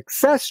develop a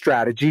success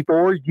strategy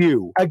for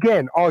you.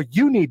 Again, all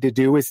you need to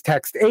do is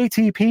text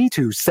ATP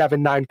to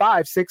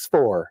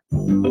 79564.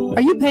 Are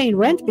you paying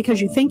rent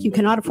because you think you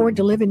cannot afford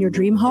to live in your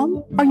dream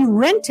home? Are you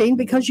renting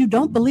because you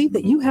don't believe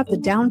that you have the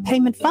down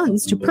payment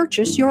funds to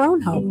purchase your own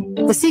home?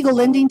 The Siegel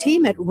Lending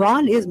Team at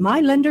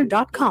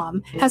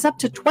RonIsMyLender.com has up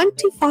to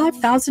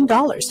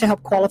 $25,000 to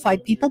help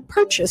qualified people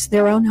purchase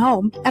their own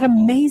home at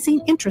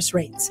amazing interest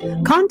rates.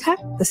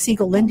 Contact the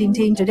Siegel Lending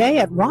Team today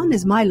at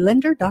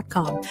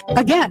RonIsMyLender.com.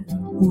 Again,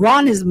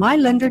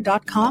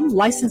 RonIsMyLender.com,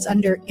 licensed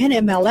under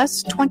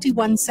NMLS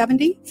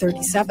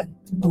 217037.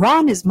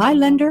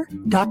 RonIsMyLender.com.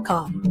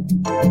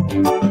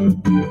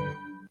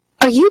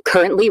 Are you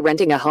currently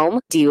renting a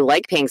home? Do you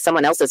like paying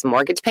someone else's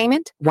mortgage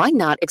payment? Why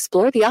not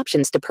explore the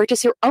options to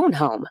purchase your own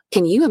home?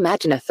 Can you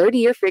imagine a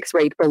 30-year fixed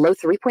rate below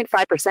 3.5%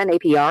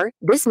 APR?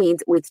 This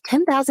means with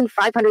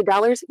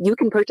 $10,500, you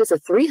can purchase a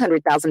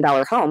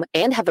 $300,000 home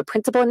and have a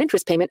principal and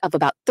interest payment of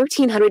about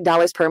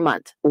 $1,300 per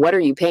month. What are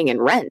you paying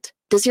in rent?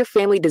 Does your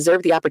family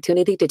deserve the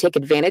opportunity to take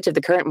advantage of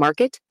the current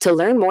market? To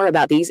learn more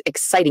about these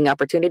exciting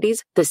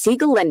opportunities, the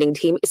Siegel Lending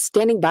Team is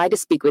standing by to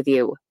speak with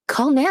you.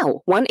 Call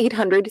now,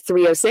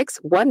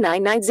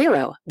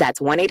 1-800-306-1990. That's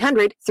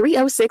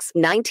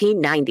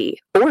 1-800-306-1990.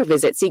 Or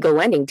visit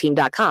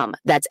SiegelLendingTeam.com.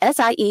 That's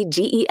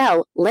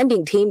SIEGEL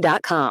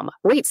LendingTeam.com.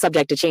 Rates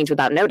subject to change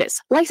without notice.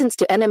 Licensed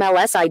to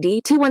NMLS ID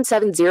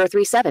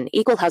 217037.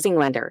 Equal housing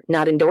lender.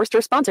 Not endorsed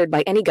or sponsored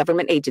by any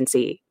government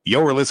agency.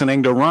 You're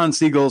listening to Ron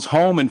Siegel's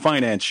Home and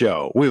Finance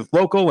Show with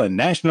local and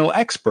national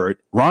expert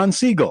Ron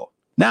Siegel.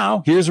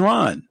 Now, here's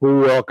Ron.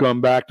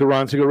 Welcome back to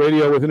Ron Siegel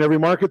Radio. Within every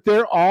market,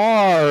 there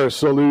are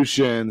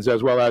solutions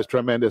as well as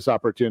tremendous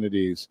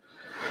opportunities.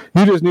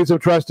 You just need some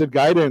trusted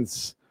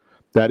guidance.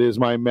 That is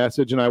my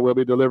message, and I will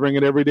be delivering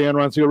it every day on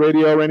Ron Siegel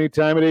Radio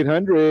anytime at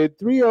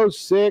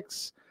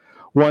 800-306-1990,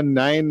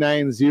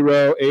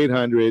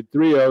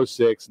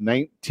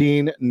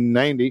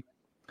 800-306-1990.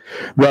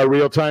 The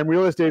real-time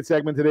real estate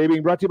segment today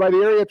being brought to you by the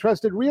area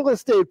trusted real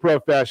estate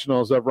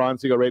professionals of Ron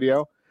Siegel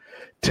Radio.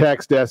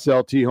 Text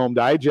SLT Home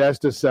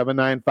Digest to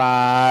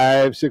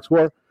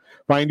 79564.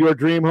 Find your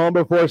dream home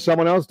before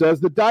someone else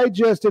does. The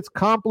Digest, it's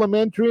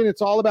complimentary, and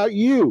it's all about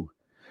you.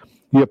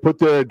 You put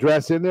their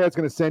address in there. It's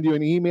going to send you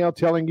an email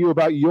telling you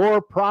about your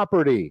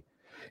property.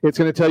 It's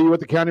going to tell you what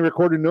the county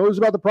recorder knows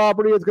about the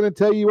property. It's going to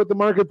tell you what the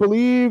market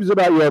believes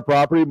about your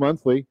property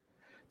monthly.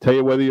 Tell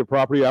you whether your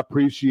property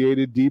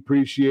appreciated,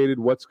 depreciated,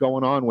 what's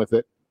going on with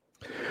it.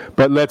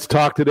 But let's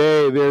talk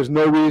today. There's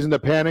no reason to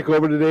panic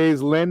over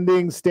today's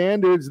lending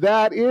standards.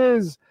 That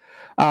is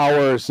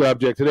our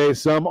subject today.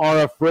 Some are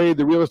afraid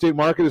the real estate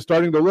market is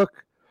starting to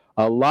look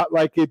a lot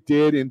like it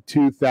did in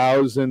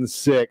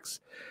 2006.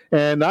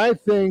 And I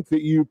think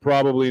that you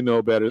probably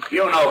know better.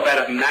 You know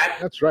better than that.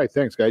 That's right.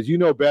 Thanks, guys. You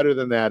know better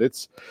than that.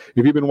 If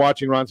you've been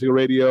watching Ron Siegel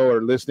Radio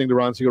or listening to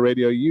Ron Siegel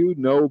Radio, you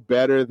know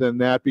better than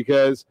that,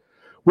 because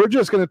we're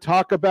just going to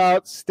talk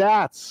about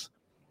stats.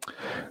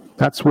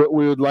 That's what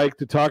we would like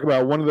to talk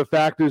about. One of the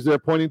factors they're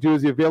pointing to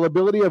is the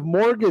availability of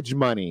mortgage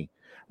money.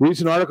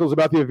 Recent articles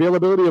about the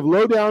availability of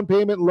low down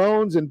payment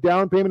loans and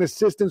down payment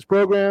assistance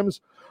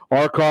programs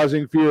are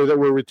causing fear that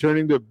we're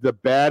returning to the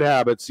bad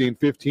habits seen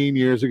 15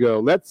 years ago.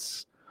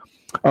 Let's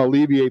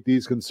alleviate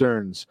these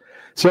concerns.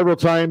 Several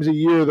times a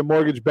year, the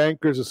Mortgage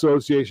Bankers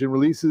Association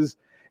releases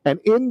an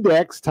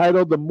index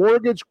titled the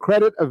Mortgage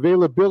Credit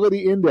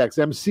Availability Index,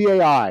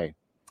 MCAI.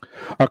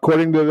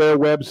 According to their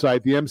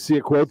website, the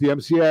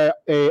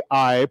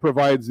MCAI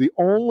provides the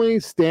only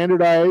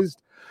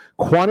standardized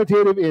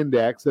quantitative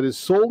index that is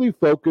solely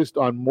focused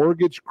on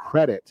mortgage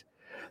credit.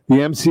 The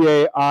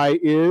MCAI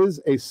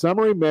is a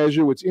summary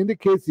measure which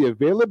indicates the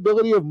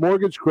availability of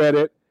mortgage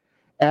credit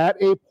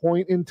at a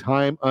point in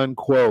time,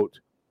 unquote.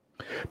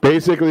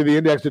 Basically, the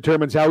index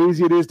determines how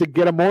easy it is to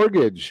get a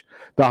mortgage.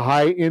 The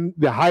higher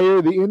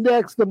the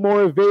index, the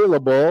more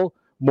available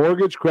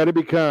mortgage credit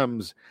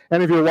becomes.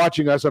 And if you're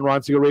watching us on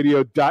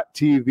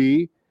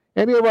RonSiegelRadio.tv,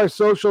 any of our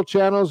social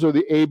channels, or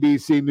the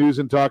ABC News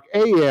and Talk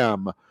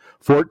AM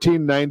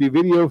 1490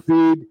 video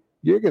feed,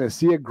 you're going to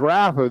see a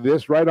graph of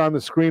this right on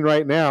the screen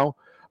right now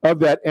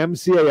of that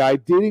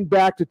MCAI dating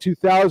back to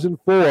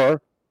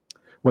 2004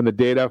 when the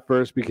data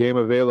first became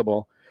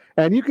available.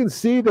 And you can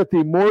see that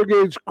the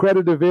mortgage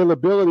credit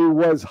availability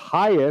was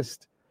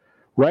highest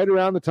right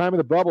around the time of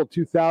the bubble,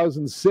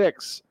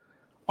 2006.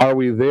 Are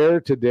we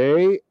there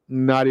today?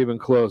 Not even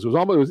close. It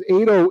was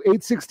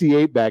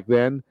 868 back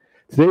then.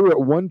 Today we're at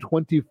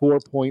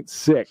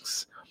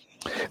 124.6.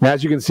 Now,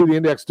 as you can see, the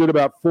index stood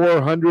about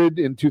 400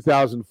 in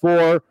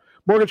 2004.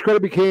 Mortgage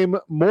credit became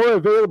more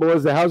available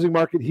as the housing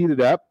market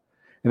heated up.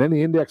 And then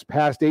the index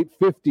passed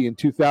 850 in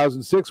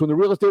 2006 when the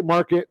real estate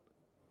market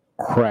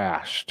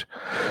crashed.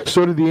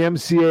 So did the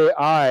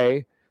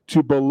MCAI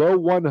to below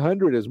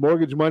 100 as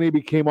mortgage money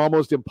became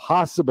almost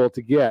impossible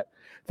to get.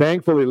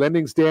 Thankfully,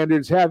 lending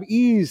standards have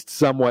eased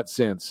somewhat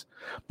since.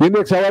 The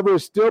index, however,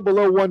 is still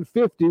below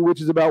 150, which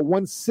is about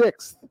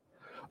 1/6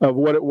 of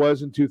what it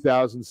was in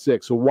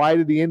 2006. So why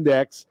did the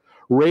index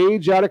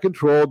rage out of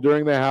control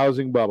during the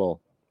housing bubble?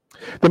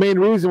 The main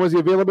reason was the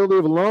availability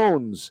of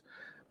loans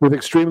with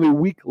extremely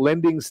weak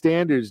lending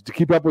standards. To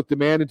keep up with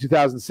demand in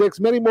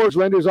 2006, many mortgage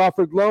lenders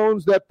offered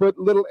loans that put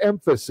little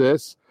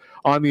emphasis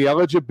on the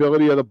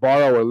eligibility of the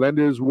borrower.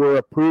 Lenders were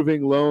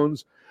approving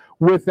loans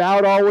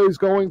without always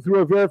going through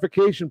a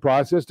verification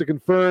process to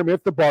confirm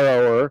if the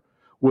borrower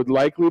would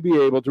likely be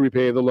able to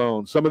repay the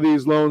loan. Some of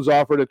these loans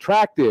offered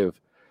attractive,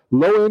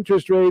 low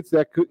interest rates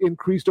that could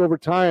increased over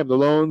time. The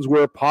loans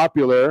were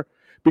popular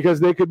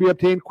because they could be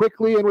obtained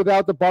quickly and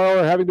without the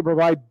borrower having to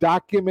provide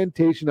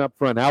documentation up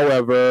front.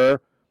 However,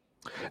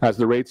 as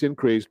the rates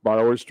increased,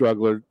 borrowers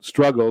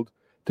struggled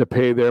to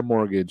pay their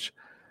mortgage.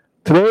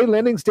 Today,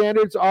 lending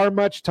standards are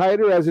much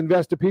tighter. As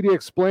Investopedia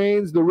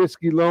explains, the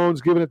risky loans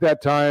given at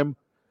that time,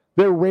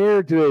 they're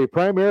rare today,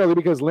 primarily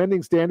because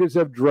lending standards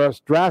have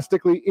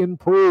drastically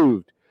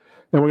improved.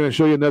 And we're going to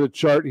show you another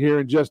chart here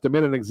in just a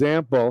minute. An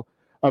example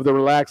of the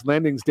relaxed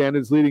lending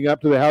standards leading up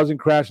to the housing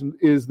crash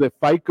is the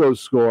FICO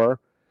score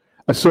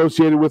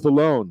associated with the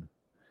loan.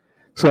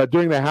 So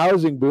during the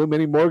housing boom,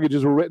 many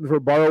mortgages were written for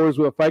borrowers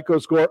with a FICO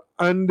score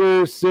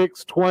under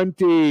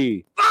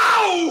 620.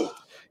 Ow!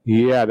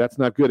 Yeah, that's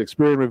not good.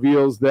 Experience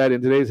reveals that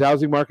in today's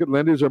housing market,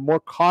 lenders are more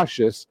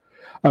cautious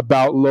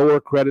about lower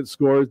credit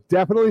scores.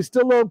 Definitely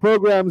still loan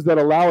programs that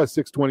allow a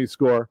 620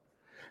 score.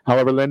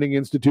 However, lending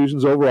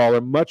institutions overall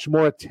are much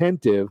more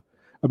attentive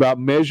about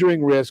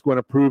measuring risk when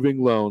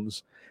approving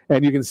loans.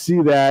 And you can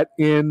see that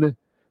in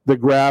the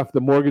graph,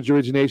 the mortgage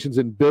originations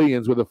in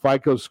billions with a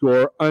FICO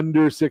score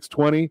under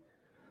 620.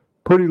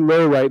 Pretty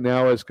low right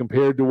now as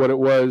compared to what it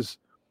was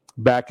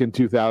back in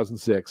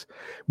 2006.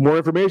 More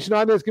information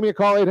on this, give me a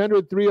call,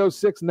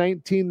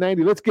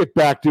 800-306-1990. Let's get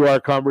back to our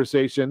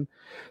conversation.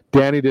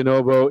 Danny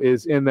DeNovo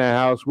is in the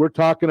house. We're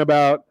talking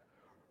about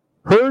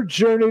her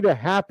journey to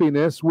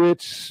happiness,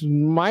 which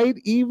might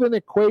even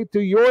equate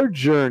to your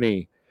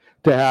journey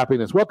to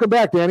happiness. Welcome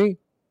back, Danny.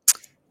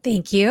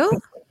 Thank you.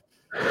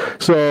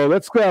 So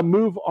let's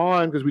move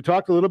on, because we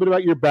talked a little bit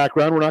about your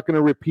background. We're not going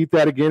to repeat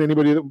that again.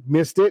 Anybody that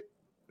missed it,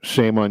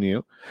 shame on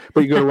you.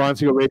 But you go to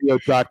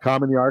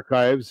ronsiegelradio.com in the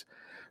archives.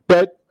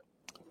 But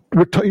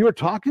you were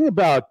talking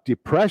about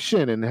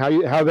depression and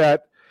how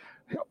that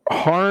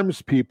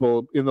harms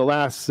people in the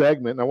last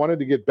segment. And I wanted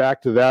to get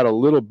back to that a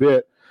little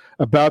bit,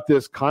 about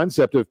this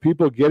concept of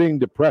people getting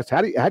depressed.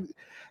 How do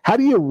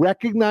you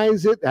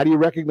recognize it? How do you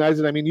recognize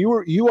it? I mean,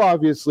 you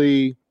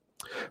obviously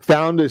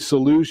found a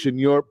solution.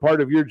 Your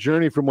part of your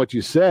journey, from what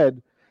you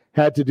said,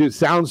 had to do,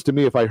 sounds to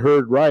me, if I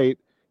heard right,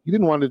 you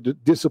didn't want to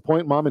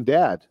disappoint mom and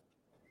dad.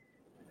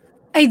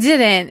 I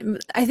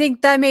didn't. I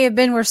think that may have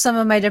been where some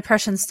of my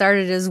depression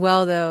started as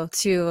well, though,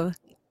 too.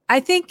 I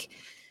think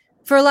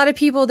for a lot of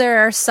people, there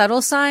are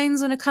subtle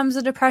signs when it comes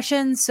to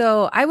depression.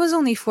 So I was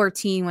only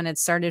 14 when it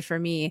started for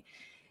me.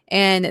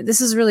 And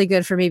this is really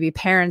good for maybe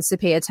parents to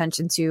pay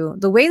attention to.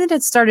 The way that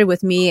it started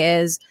with me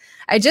is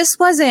I just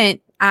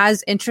wasn't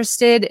as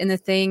interested in the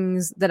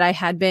things that I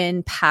had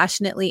been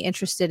passionately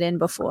interested in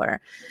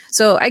before.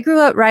 So I grew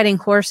up riding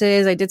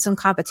horses. I did some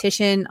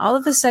competition. All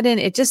of a sudden,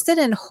 it just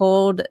didn't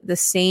hold the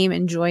same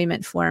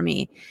enjoyment for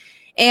me.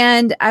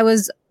 And I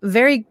was a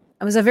very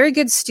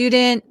good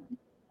student.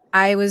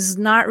 I was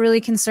not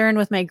really concerned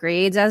with my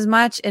grades as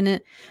much.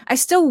 And I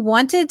still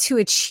wanted to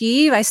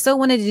achieve. I still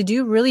wanted to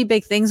do really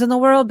big things in the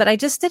world, but I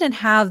just didn't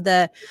have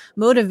the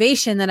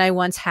motivation that I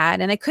once had.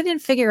 And I couldn't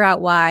figure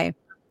out why.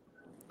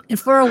 And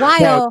for a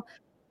while...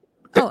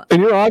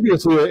 And you're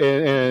obviously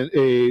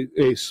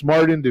a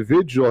smart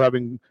individual,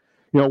 having,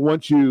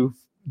 once you've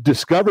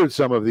discovered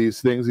some of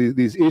these things,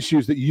 these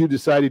issues that you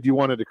decided you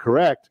wanted to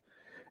correct,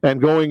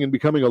 and going and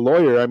becoming a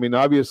lawyer. I mean,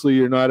 obviously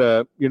you're not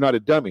a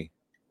dummy.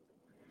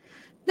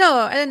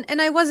 No,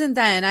 and I wasn't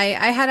then.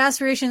 I had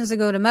aspirations to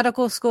go to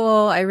medical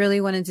school. I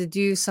really wanted to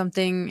do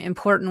something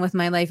important with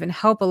my life and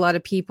help a lot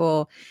of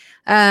people.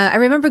 I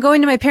remember going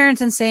to my parents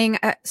and saying,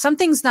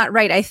 something's not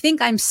right. I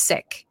think I'm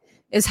sick,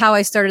 is how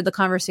I started the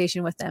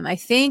conversation with them. I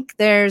think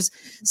there's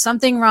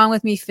something wrong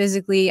with me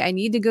physically. I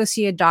need to go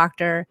see a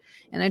doctor.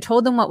 And I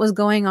told them what was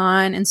going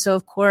on. And so,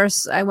 of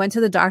course, I went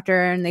to the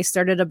doctor and they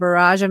started a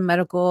barrage of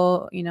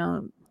medical,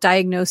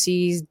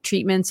 diagnoses,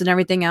 treatments and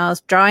everything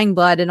else, drawing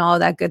blood and all of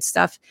that good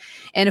stuff.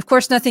 And of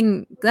course,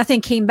 nothing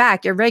came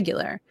back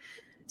irregular.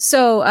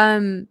 So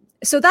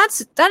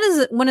that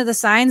is one of the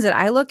signs that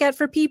I look at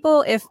for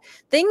people. If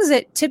things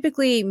that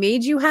typically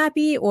made you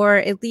happy, or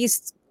at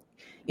least,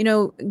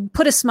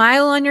 put a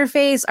smile on your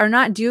face, are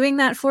not doing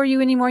that for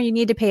you anymore, you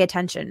need to pay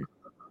attention.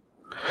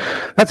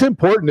 That's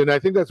important. And I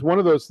think that's one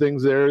of those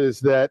things there, is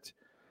that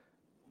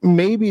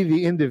maybe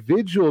the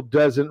individual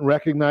doesn't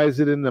recognize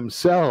it in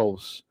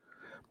themselves.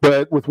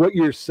 But with what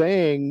you're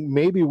saying,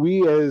 maybe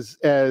we as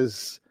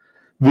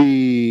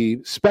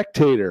the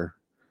spectator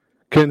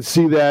can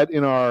see that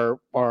in our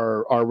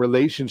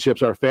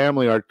relationships, our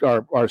family,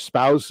 our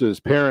spouses,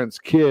 parents,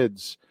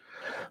 kids.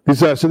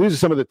 So these are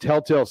some of the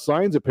telltale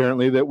signs,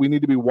 apparently, that we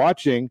need to be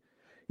watching.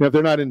 If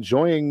they're not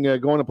enjoying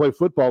going to play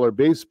football or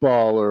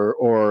baseball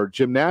or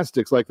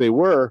gymnastics like they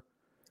were,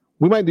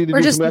 we might need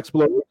to do some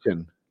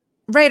exploration.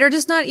 Right, or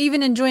just not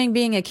even enjoying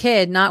being a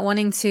kid, not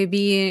wanting to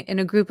be in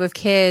a group of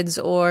kids,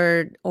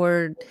 or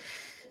all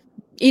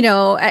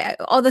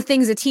the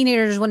things that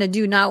teenagers want to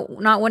do, not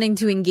wanting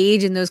to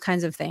engage in those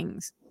kinds of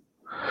things.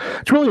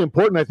 It's really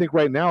important, I think,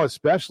 right now,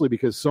 especially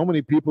because so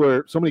many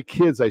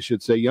kids, I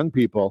should say, young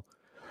people,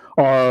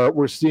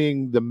 we're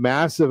seeing the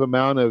massive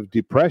amount of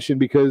depression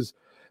because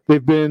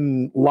they've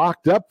been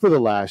locked up for the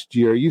last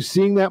year. Are you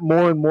seeing that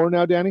more and more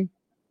now, Danny?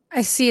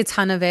 I see a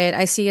ton of it.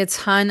 I see a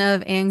ton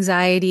of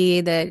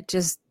anxiety that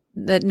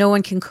no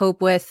one can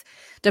cope with.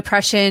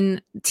 Depression,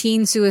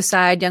 teen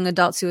suicide, young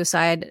adult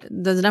suicide.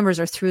 The numbers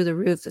are through the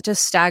roof.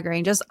 Just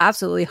staggering, just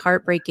absolutely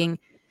heartbreaking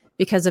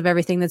because of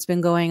everything that's been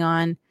going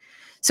on.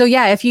 So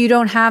yeah, if you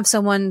don't have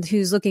someone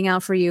who's looking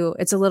out for you,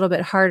 it's a little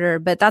bit harder,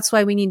 but that's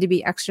why we need to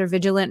be extra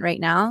vigilant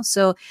right now.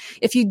 So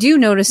if you do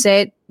notice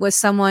it with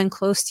someone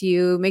close to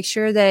you, make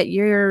sure that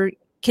you're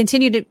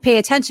continue to pay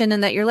attention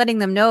and that you're letting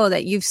them know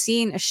that you've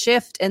seen a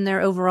shift in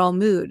their overall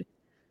mood.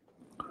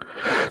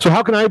 So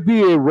how can I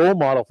be a role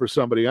model for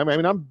somebody? I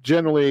mean, I'm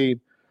generally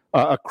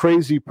a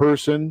crazy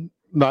person,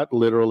 not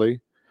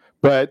literally,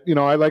 but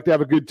I like to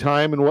have a good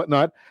time and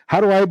whatnot. How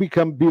do I be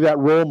that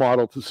role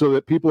model so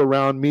that people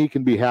around me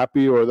can be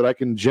happy, or that I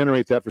can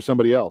generate that for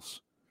somebody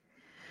else?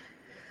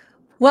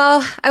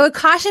 Well, I would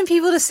caution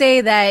people to say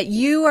that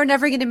you are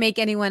never going to make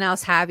anyone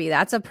else happy.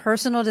 That's a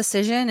personal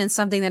decision and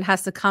something that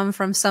has to come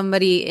from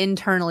somebody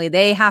internally.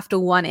 They have to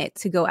want it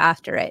to go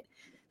after it.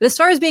 But as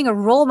far as being a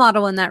role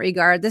model in that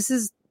regard, this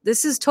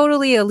is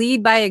totally a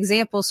lead by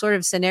example sort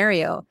of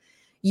scenario.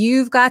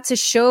 You've got to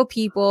show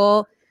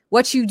people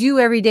what you do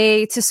every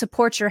day to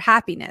support your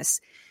happiness.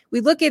 we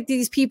look at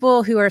these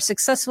people who are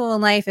successful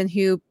in life and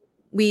who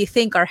we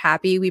think are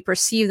happy. We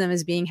perceive them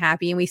as being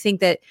happy, and we think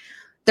that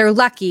they're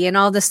lucky and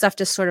all this stuff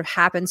just sort of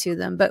happened to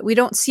them. But we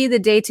don't see the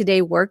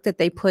day-to-day work that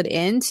they put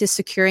into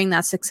securing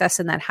that success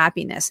and that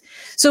happiness.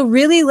 So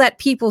really let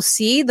people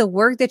see the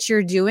work that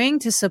you're doing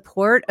to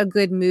support a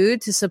good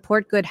mood, to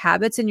support good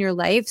habits in your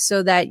life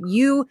so that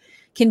you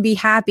can be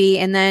happy.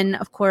 And then,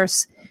 of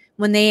course,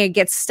 when they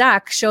get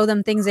stuck, show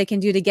them things they can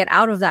do to get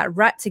out of that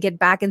rut, to get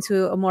back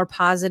into a more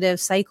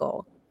positive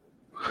cycle.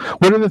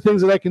 What are the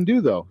things that I can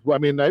do, though? I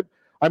mean, I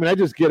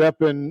just get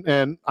up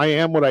and I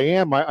am what I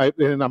am.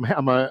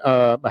 I'm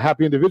a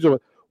happy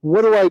individual.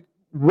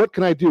 What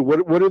can I do?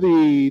 What are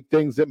the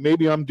things that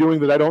maybe I'm doing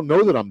that I don't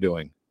know that I'm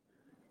doing?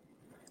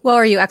 Well,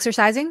 are you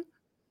exercising?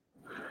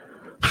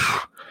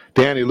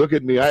 Danny, look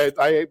at me.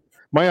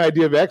 My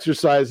idea of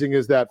exercising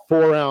is that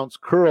 4-ounce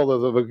curl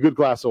of a good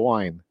glass of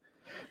wine.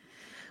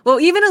 Well,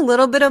 even a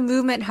little bit of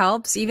movement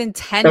helps. Even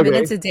 10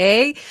 minutes a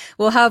day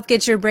will help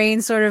get your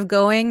brain sort of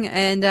going,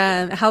 and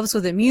helps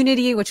with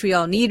immunity, which we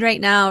all need right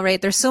now,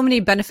 right? There's so many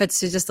benefits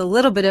to just a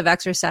little bit of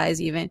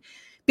exercise, even.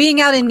 Being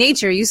out in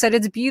nature, you said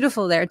it's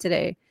beautiful there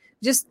today.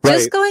 Just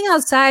going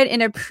outside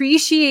and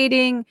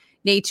appreciating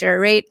nature,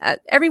 right?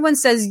 Everyone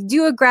says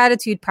do a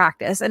gratitude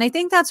practice. And I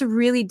think that's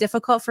really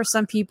difficult for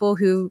some people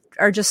who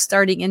are just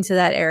starting into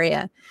that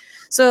area.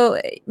 So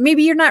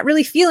maybe you're not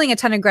really feeling a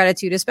ton of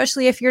gratitude,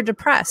 especially if you're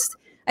depressed.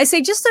 I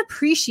say just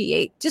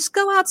appreciate, just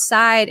go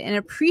outside and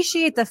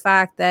appreciate the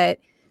fact that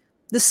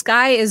the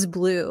sky is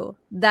blue,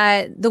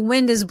 that the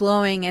wind is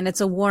blowing and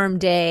it's a warm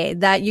day,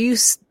 that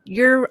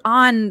you're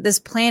on this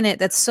planet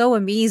that's so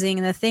amazing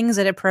and the things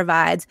that it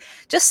provides.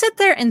 Just sit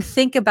there and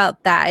think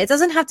about that. It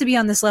doesn't have to be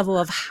on this level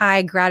of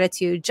high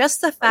gratitude,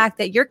 just the fact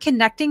that you're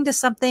connecting to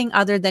something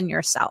other than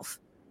yourself.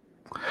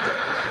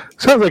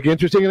 Sounds like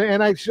interesting.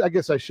 And I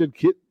guess I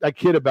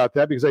kid about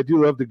that because I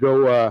do love to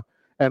go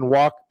and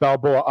walk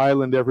Balboa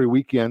Island every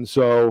weekend.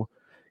 So,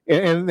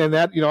 and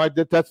that,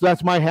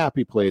 that's my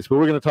happy place. But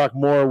we're going to talk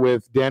more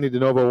with Danny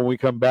DeNovo when we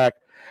come back.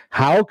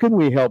 How can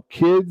we help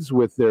kids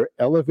with their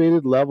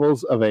elevated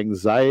levels of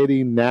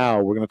anxiety now?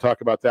 We're going to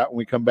talk about that when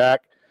we come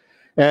back.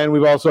 And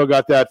we've also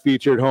got that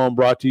featured home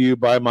brought to you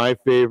by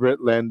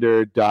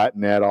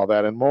myfavoritelender.net. All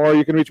that and more.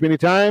 You can reach me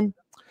anytime.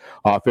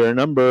 Off-air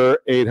number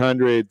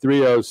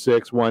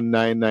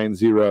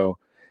 800-306-1990.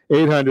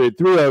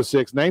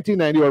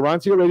 800-306-1990 or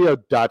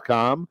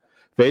RonSiegelRadio.com,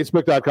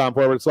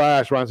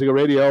 Facebook.com/Ron Siegel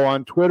Radio,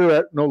 on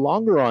Twitter no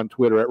longer on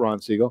Twitter at Ron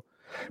Siegel.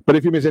 But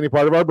if you miss any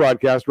part of our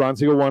broadcast, Ron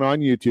Siegel 1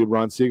 on YouTube,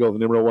 Ron Siegel, the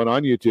number 1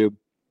 on YouTube.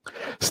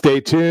 Stay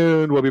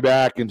tuned. We'll be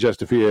back in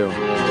just a few.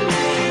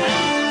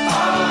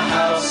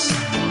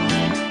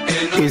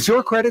 Is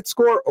your credit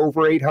score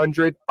over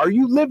 800? Are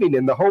you living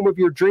in the home of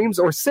your dreams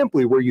or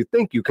simply where you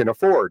think you can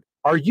afford?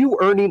 Are you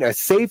earning a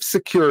safe,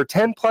 secure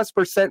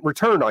 10+%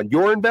 return on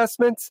your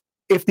investments?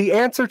 If the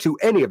answer to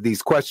any of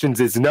these questions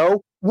is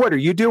no, what are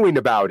you doing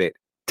about it?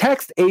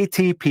 Text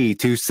ATP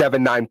to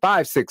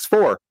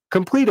 79564.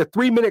 Complete a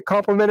 3-minute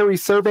complimentary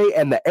survey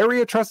and the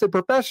area trusted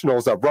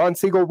professionals of Ron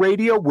Siegel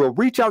Radio will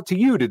reach out to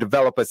you to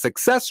develop a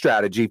success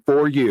strategy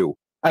for you.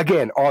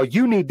 Again, all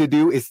you need to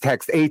do is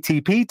text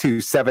ATP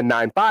to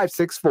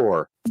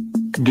 79564.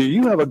 Do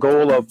you have a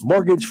goal of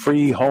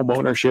mortgage-free home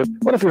ownership?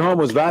 What if your home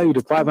was valued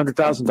at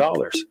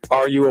 $500,000?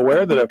 Are you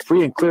aware that a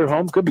free and clear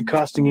home could be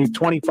costing you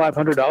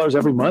 $2,500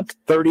 every month,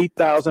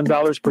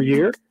 $30,000 per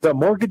year? The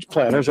mortgage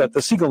planners at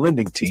the Siegel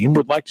Lending Team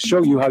would like to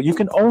show you how you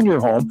can own your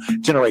home,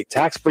 generate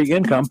tax-free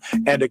income,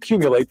 and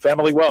accumulate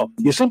family wealth.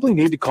 You simply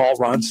need to call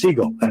Ron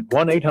Siegel at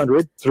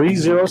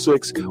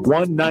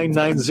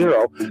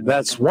 1-800-306-1990.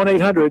 That's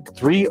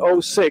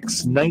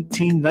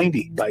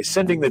 1-800-306-1990. By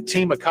sending the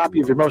team a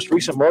copy of your most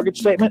recent mortgage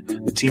statement,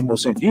 the team will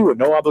send you a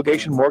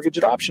no-obligation mortgage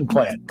adoption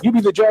plan. You be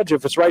the judge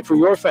if it's right for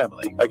your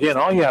family. Again,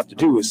 all you have to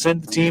do is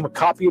send the team a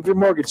copy of your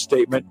mortgage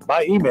statement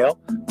by email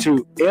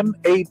to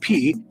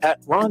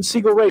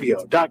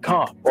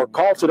map@ronsiegelradio.com or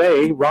call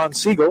today Ron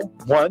Siegel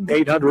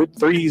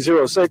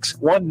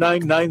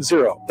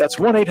 1-800-306-1990. That's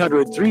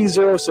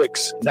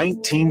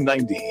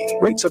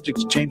 1-800-306-1990. Rate subject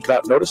to change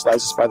without notice.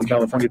 Licensed by the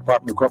California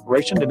Department of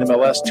Corporation and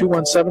MLS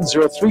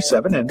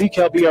 217037 and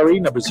BCAL-BRE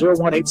number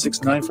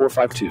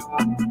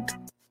 018694552.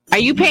 Are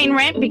you paying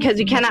rent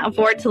because you cannot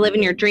afford to live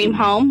in your dream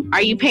home?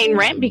 Are you paying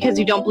rent because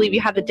you don't believe you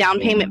have the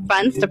down payment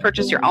funds to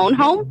purchase your own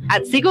home?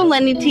 At Siegel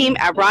Lending Team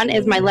at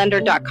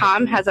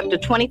RonIsMyLender.com has up to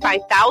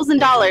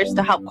 $25,000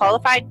 to help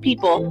qualified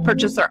people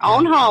purchase their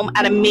own home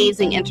at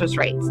amazing interest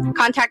rates.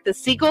 Contact the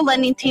Siegel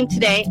Lending Team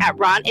today at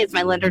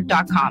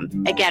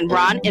RonIsMyLender.com. Again,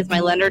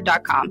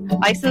 RonIsMyLender.com.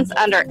 Licensed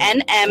under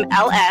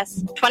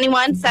NMLS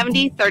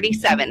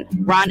 217037.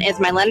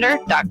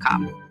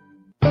 RonIsMyLender.com.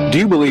 Do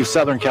you believe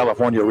Southern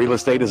California real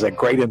estate is a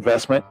great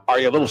investment? Are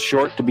you a little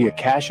short to be a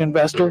cash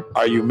investor?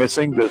 Are you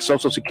missing the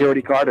Social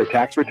Security card or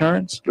tax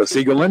returns? The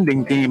Siegel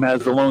Lending Team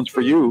has the loans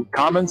for you.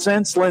 Common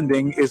Sense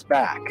Lending is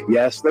back.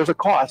 Yes, there's a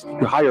cost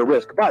to higher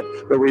risk, but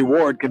the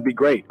reward can be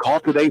great. Call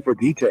today for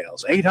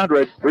details.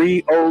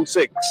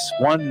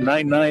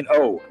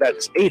 800-306-1990.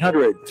 That's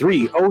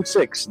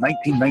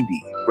 800-306-1990.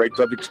 rate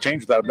subject to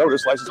change without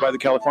notice. Licensed by the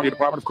California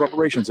Department of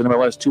Corporations,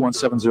 NMLS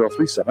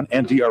 217037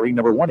 and DRE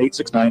number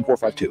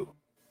 1869452.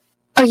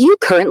 Are you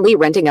currently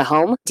renting a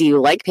home? Do you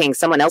like paying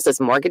someone else's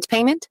mortgage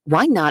payment?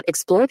 Why not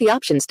explore the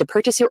options to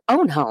purchase your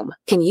own home?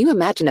 Can you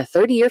imagine a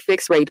 30-year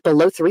fixed rate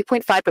below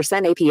 3.5%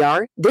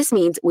 APR? This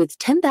means with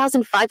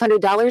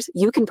 $10,500,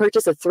 you can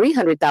purchase a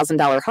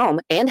 $300,000 home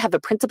and have a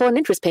principal and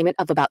interest payment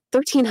of about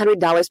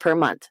 $1,300 per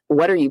month.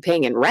 What are you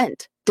paying in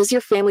rent? Does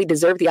your family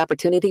deserve the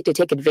opportunity to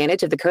take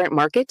advantage of the current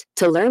market?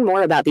 To learn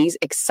more about these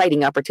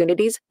exciting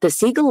opportunities, the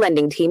Siegel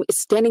Lending Team is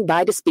standing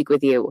by to speak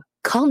with you.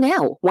 Call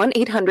now,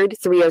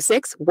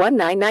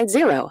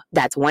 1-800-306-1990.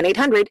 That's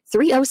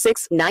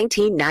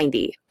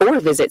 1-800-306-1990. Or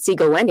visit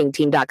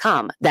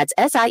SiegelLendingTeam.com. That's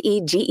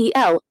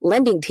SIEGEL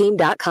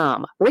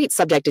LendingTeam.com. Rates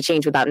subject to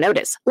change without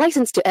notice.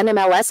 Licensed to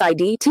NMLS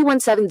ID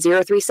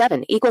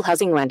 217037. Equal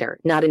housing lender.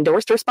 Not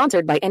endorsed or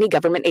sponsored by any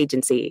government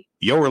agency.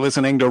 You're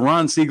listening to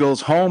Ron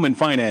Siegel's Home and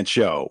Finance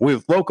Show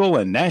with local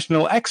and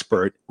national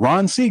expert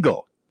Ron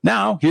Siegel.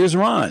 Now, here's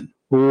Ron.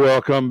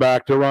 Welcome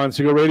back to Ron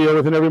Siegel Radio.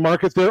 Within every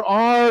market, there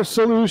are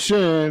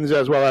solutions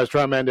as well as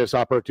tremendous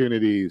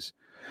opportunities.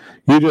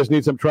 You just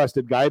need some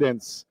trusted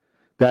guidance.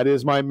 That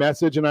is my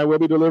message, and I will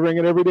be delivering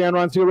it every day on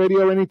Ron Siegel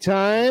Radio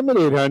anytime at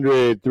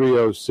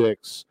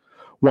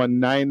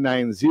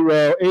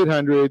 800-306-1990,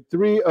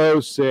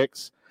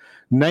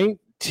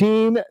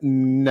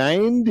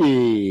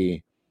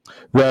 800-306-1990.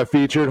 The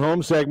featured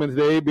home segment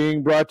today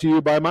being brought to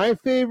you by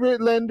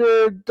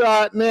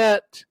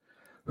myfavoritelender.net.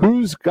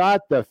 Who's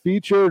got the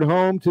featured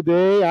home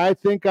today? I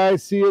think I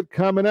see it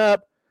coming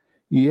up.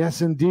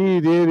 Yes,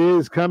 indeed, it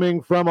is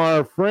coming from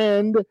our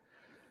friend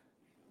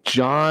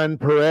John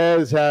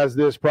Perez. Has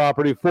this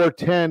property,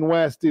 410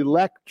 West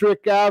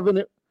Electric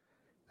Avenue.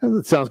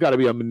 That sounds got to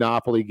be a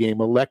Monopoly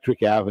game,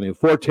 Electric Avenue,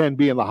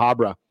 410B in La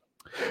Habra.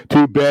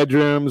 2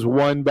 bedrooms,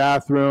 1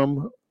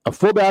 bathroom, a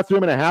full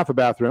bathroom and a half a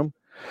bathroom.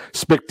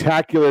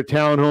 Spectacular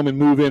townhome in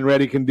move-in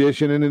ready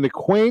condition and in the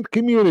quaint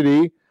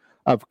community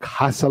of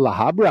Casa La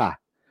Habra.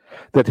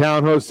 The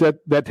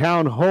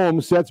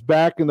townhome sets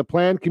back in the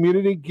planned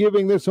community,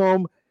 giving this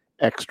home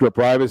extra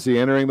privacy.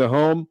 Entering the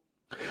home,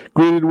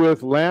 greeted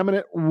with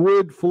laminate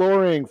wood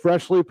flooring,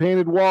 freshly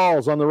painted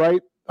walls. On the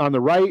right,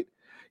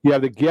 you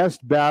have the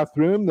guest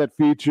bathroom that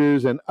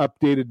features an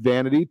updated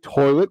vanity,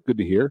 toilet, good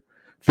to hear,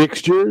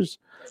 fixtures.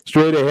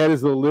 Straight ahead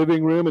is the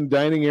living room and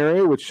dining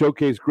area, which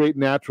showcase great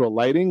natural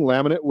lighting,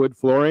 laminate wood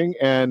flooring,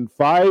 and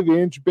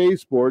 5-inch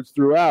baseboards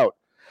throughout.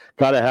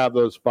 Got to have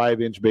those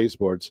 5-inch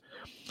baseboards.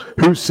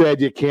 Who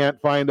said you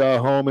can't find a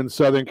home in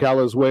Southern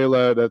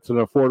Calizuela that's an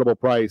affordable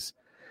price?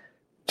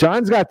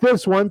 John's got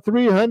this one,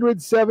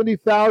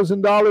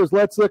 $370,000.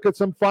 Let's look at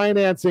some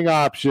financing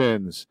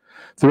options.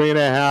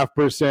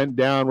 3.5%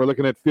 down. We're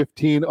looking at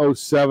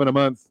 $1,507 a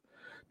month.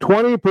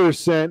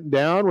 20%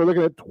 down. We're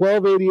looking at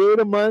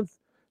 $1,288 a month.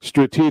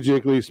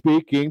 Strategically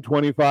speaking,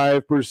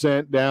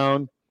 25%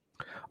 down,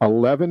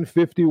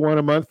 $1,151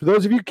 a month. For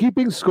those of you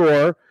keeping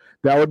score,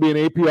 that would be an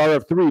APR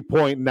of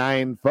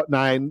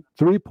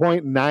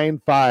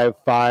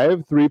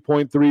 3.955,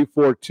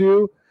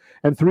 3.342,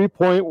 and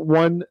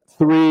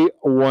 3.131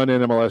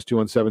 NMLS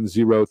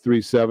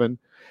 217037.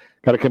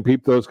 Got to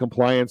keep those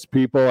compliance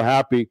people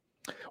happy.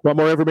 Want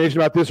more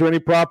information about this or any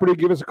property?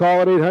 Give us a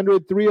call at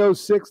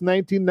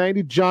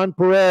 800-306-1990. John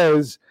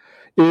Perez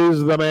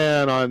is the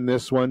man on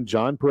this one.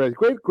 John Perez,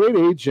 great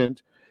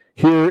agent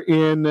here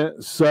in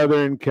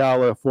Southern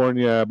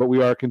California, but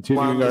we are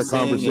continuing our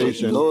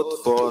conversation. Note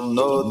for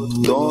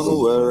note, don't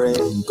worry.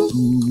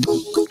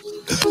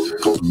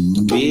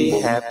 Be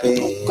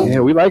happy. Yeah,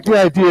 we like the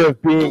idea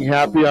of being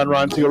happy on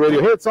Ron Siegel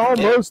Radio. Hey, it's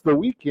almost the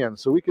weekend,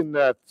 so we can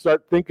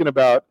start thinking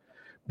about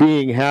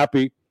being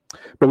happy.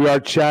 But we are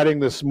chatting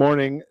this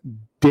morning.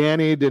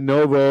 Danny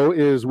DeNovo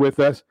is with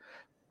us.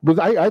 Did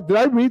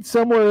I read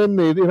somewhere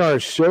in our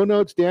show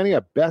notes, Danny,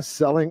 a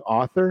best-selling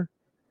author?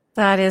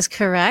 That is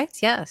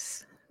correct,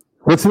 yes.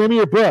 What's the name of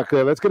your book?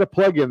 Let's get a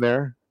plug in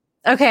there.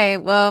 Okay,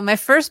 well, my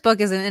first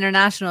book is an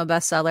international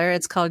bestseller.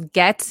 It's called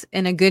Get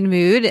in a Good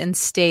Mood and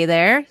Stay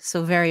There,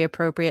 so very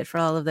appropriate for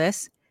all of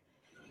this.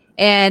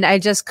 And I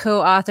just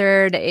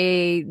co-authored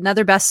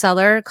another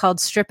bestseller called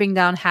Stripping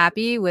Down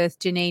Happy with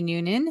Janae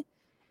Noonan.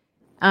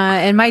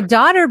 And my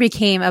daughter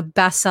became a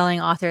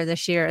best-selling author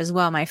this year as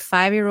well. My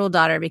 5-year-old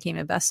daughter became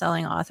a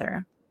best-selling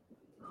author.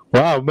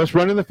 Wow, must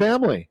run in the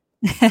family.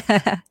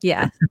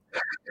 Yeah.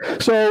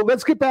 So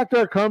let's get back to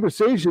our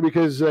conversation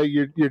because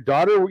your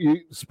daughter,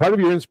 part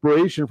of your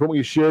inspiration from what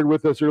you shared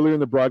with us earlier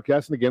in the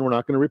broadcast, and again, we're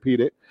not going to repeat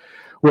it,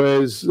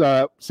 was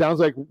sounds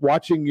like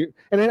watching you.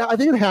 And I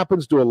think it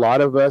happens to a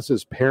lot of us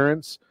as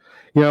parents.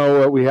 You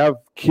know, we have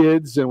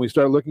kids and we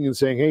start looking and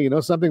saying, hey, you know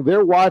something?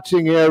 They're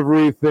watching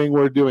everything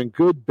we're doing,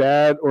 good,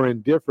 bad, or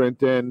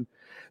indifferent, and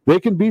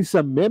they can be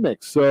some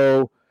mimics.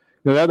 So,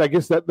 you know, I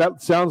guess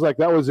that sounds like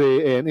that was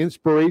an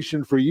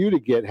inspiration for you to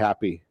get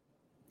happy.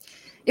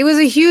 It was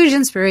a huge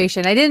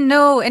inspiration. I didn't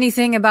know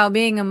anything about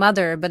being a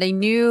mother, but I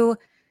knew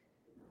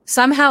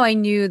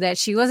that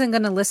she wasn't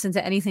going to listen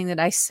to anything that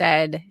I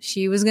said.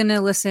 She was going to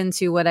listen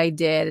to what I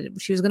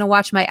did. She was going to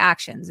watch my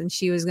actions and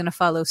she was going to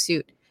follow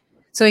suit.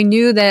 So I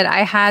knew that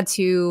I had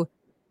to,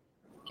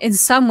 in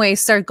some way,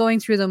 start going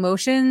through the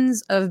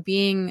motions of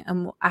being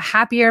a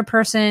happier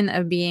person,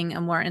 of being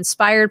a more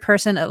inspired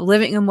person, of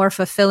living a more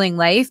fulfilling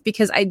life,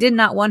 because I did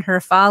not want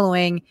her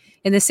following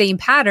in the same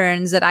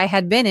patterns that I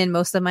had been in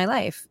most of my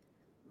life.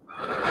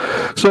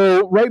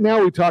 So right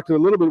now we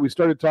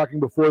started talking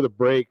before the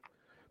break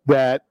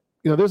that,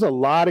 there's a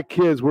lot of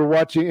kids we're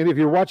watching. And if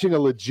you're watching a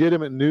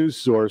legitimate news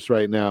source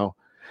right now,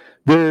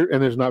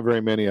 there's not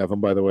very many of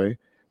them, by the way,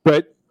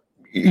 but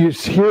you're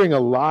hearing a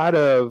lot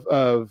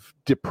of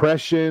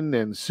depression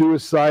and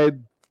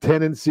suicide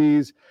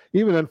tendencies,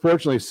 even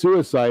unfortunately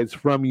suicides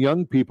from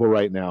young people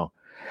right now.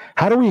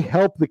 How do we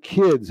help the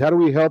kids? How do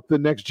we help the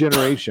next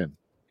generation?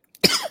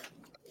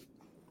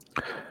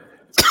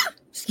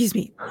 Excuse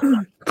me.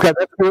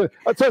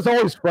 That's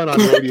always fun on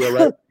radio,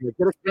 right?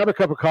 Grab a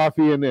cup of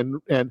coffee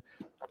and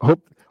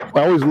hope.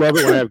 I always love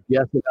it when I have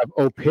guests that have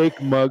opaque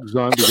mugs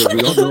on because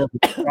we don't know if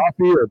it's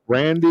coffee or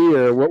brandy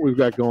or what we've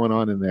got going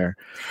on in there.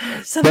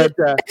 But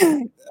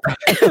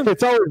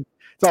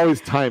it's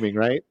always timing,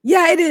 right?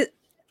 Yeah, it is.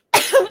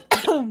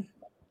 Oh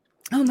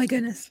my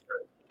goodness.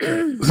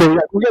 So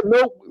we got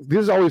no. This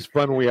is always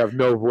fun when we have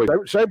no voice.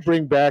 Should I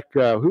bring back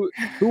who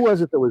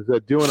was it that was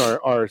doing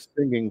our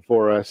singing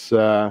for us?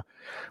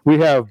 We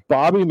have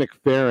Bobby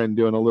McFerrin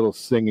doing a little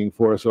singing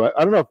for us. So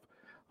I don't know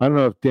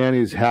if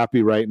Danny's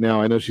happy right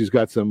now. I know she's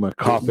got some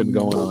coughing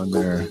going on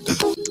there.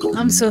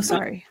 I'm so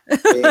sorry.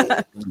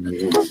 Okay,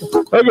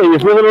 you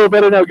feel a little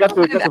better now. Got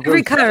the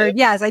recovered.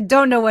 Yes, I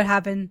don't know what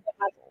happened.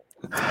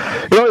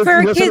 For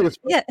a kid,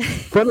 yeah.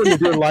 Fun when you're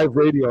doing live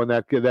radio and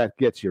that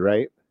gets you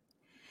right.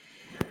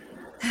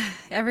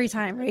 Every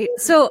time, right?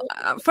 So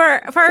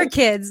for our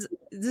kids,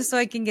 just so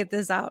I can get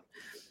this out,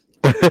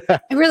 I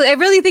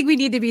really think we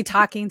need to be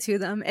talking to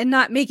them and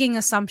not making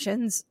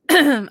assumptions.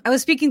 I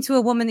was speaking to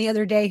a woman the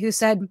other day who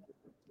said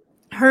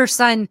her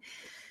son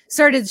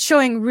started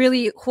showing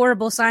really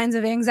horrible signs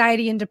of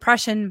anxiety and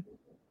depression,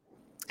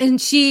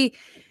 and she,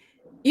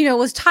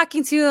 was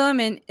talking to him,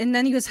 and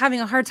then he was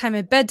having a hard time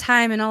at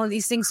bedtime, and all of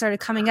these things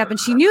started coming up, and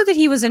she knew that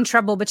he was in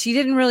trouble, but she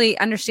didn't really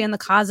understand the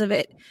cause of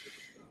it,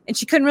 and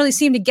she couldn't really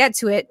seem to get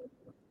to it.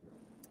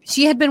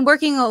 She had been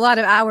working a lot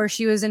of hours.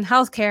 She was in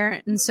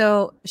healthcare, and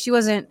so she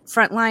wasn't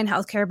frontline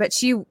healthcare, but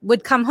she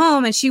would come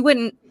home and she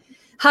wouldn't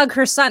hug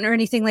her son or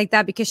anything like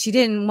that because she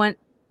didn't want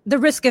the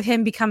risk of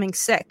him becoming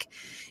sick.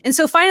 And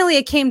so finally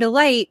it came to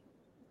light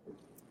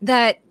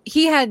that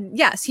he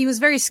was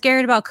very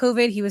scared about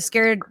COVID. He was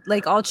scared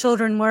like all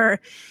children were.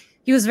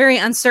 He was very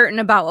uncertain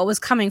about what was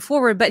coming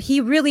forward, but he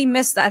really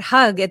missed that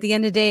hug at the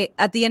end of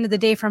the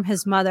day from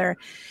his mother.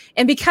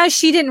 And because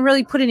she didn't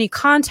really put any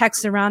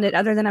context around it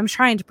other than I'm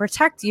trying to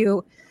protect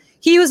you,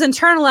 he was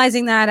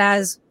internalizing that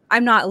as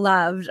I'm not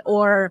loved,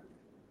 or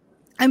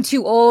I'm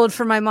too old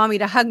for my mommy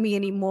to hug me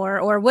anymore,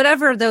 or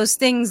whatever those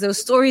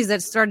stories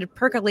that started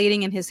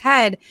percolating in his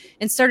head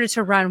and started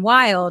to run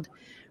wild.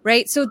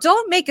 Right. So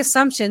don't make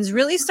assumptions.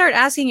 Really start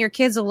asking your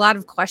kids a lot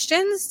of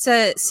questions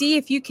to see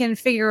if you can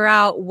figure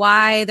out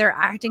why they're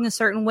acting a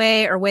certain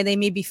way or why they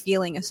may be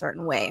feeling a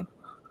certain way.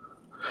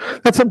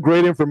 That's some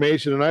great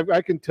information. And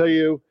I can tell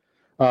you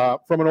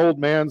from an old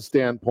man's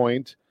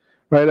standpoint,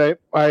 right?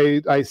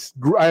 I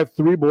have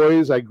 3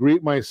 boys. I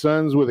greet my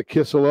sons with a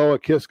kiss hello, a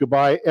kiss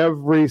goodbye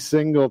every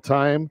single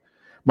time.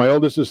 My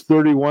oldest is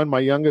 31.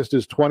 My youngest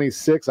is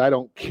 26. I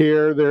don't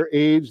care their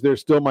age. They're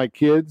still my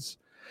kids.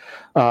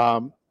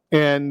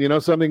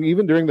 And something,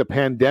 even during the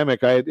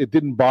pandemic, it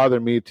didn't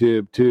bother me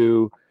to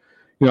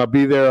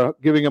be there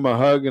giving them a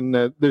hug,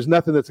 and there's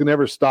nothing that's gonna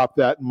ever stop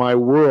that in my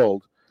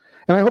world.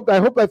 And I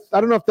hope that I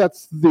don't know if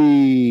that's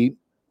I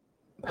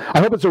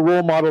hope it's a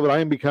role model that I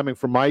am becoming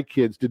for my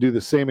kids to do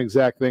the same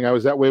exact thing. I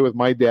was that way with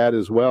my dad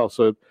as well.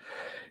 So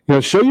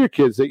show your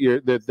kids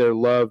that they're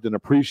loved and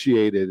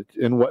appreciated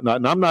and whatnot.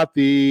 And I'm not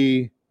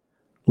the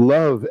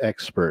love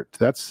expert.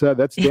 That's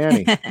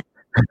Danny,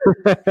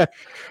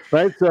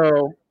 right?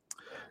 So.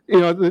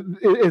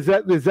 Is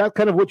that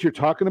kind of what you're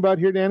talking about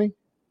here, Danny?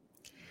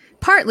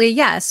 Partly,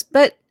 yes,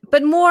 but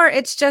more,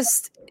 it's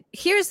just,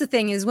 here's the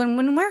thing is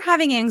when we're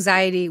having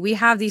anxiety, we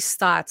have these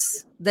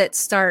thoughts that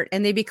start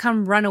and they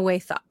become runaway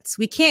thoughts.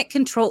 We can't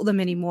control them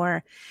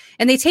anymore.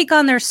 And they take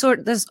on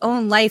this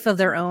own life of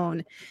their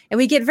own. And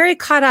we get very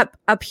caught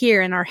up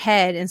here in our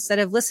head instead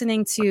of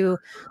listening to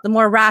the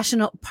more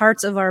rational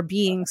parts of our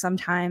being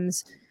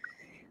sometimes.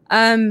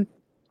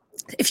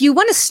 If you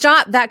want to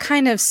stop that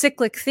kind of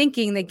cyclic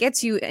thinking that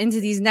gets you into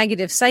these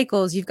negative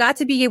cycles, you've got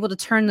to be able to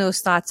turn those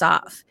thoughts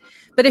off.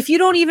 But if you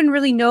don't even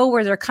really know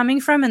where they're coming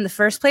from in the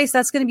first place,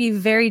 that's going to be a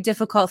very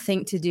difficult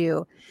thing to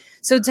do.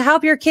 So to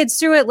help your kids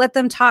through it, let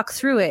them talk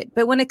through it.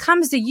 But when it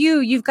comes to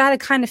you've got to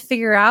kind of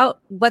figure out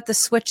what the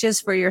switch is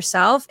for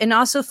yourself and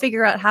also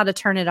figure out how to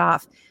turn it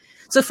off.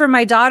 So for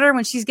my daughter,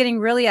 when she's getting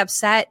really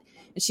upset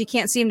and she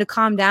can't seem to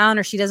calm down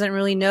or she doesn't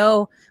really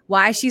know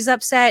why she's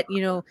upset,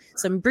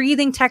 some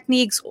breathing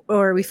techniques,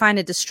 or we find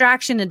a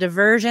distraction, a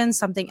diversion,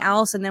 something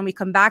else, and then we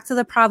come back to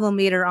the problem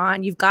later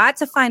on. You've got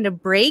to find a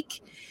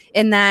break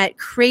in that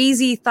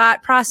crazy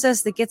thought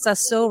process that gets us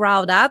so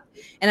riled up,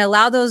 and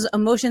allow those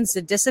emotions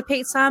to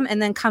dissipate some,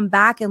 and then come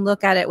back and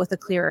look at it with a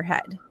clearer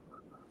head.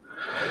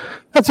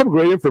 That's some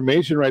great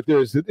information right there.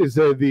 Is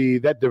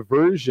that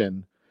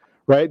diversion,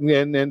 right?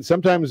 And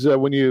sometimes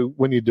when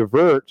you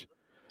divert,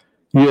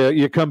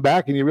 you come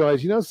back and you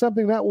realize,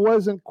 something that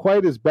wasn't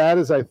quite as bad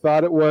as I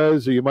thought it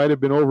was, or you might have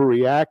been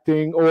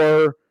overreacting,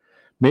 or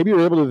maybe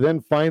you're able to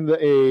then find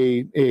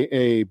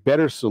a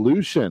better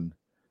solution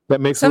that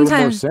makes a little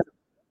more sense.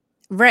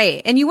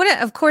 Right. And you want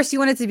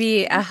it to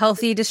be a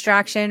healthy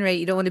distraction, right?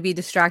 You don't want to be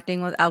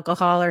distracting with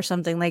alcohol or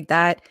something like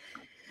that.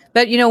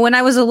 But, when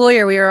I was a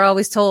lawyer, we were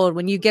always told,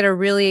 when you get a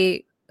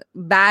really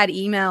bad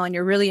email and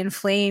you're really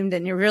inflamed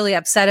and you're really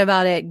upset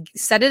about it,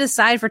 set it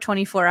aside for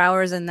 24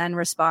 hours and then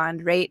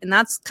respond, right? And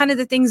that's kind of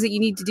the things that you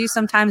need to do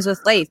sometimes with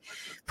life.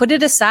 Put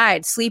it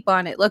aside, sleep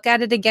on it, look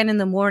at it again in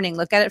the morning,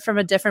 look at it from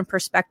a different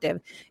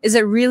perspective. Is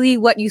it really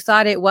what you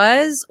thought it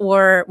was,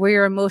 or were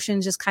your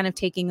emotions just kind of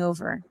taking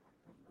over?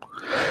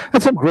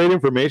 That's some great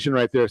information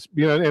right there.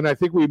 And I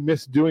think we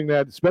miss doing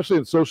that, especially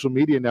in social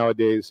media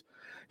nowadays,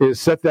 is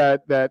set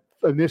that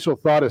initial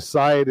thought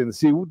aside and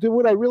see,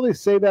 would I really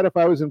say that if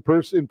I was in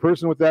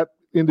person with that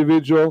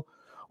individual,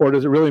 or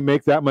does it really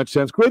make that much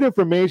sense? Great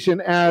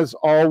information as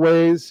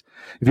always.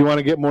 If you want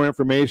to get more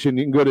information,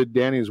 you can go to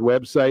Danny's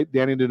website,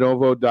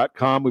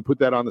 DannyDenovo.com. We put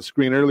that on the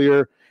screen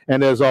earlier.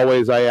 And as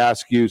always, I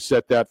ask you,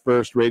 set that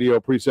first radio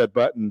preset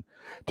button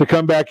to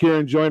come back here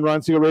and join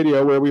Ron Siegel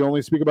Radio, where we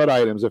only speak about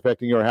items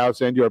affecting your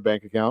house and your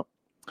bank account.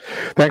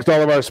 Thanks to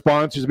all of our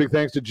sponsors. A big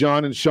thanks to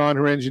John and Sean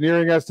who are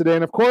engineering us today.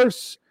 And of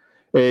course,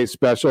 a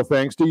special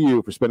thanks to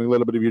you for spending a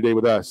little bit of your day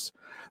with us.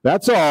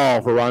 That's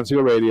all for Ron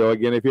Siegel Radio.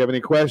 Again, if you have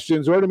any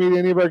questions or to meet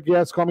any of our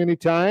guests, call me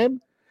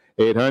anytime.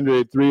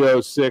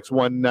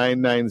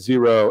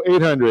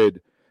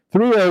 800-306-1990.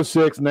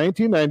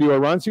 800-306-1990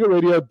 or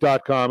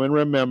RonSiegelRadio.com. And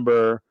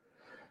remember,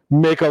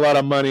 make a lot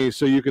of money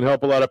so you can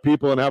help a lot of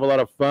people and have a lot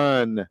of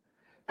fun.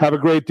 Have a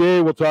great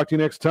day. We'll talk to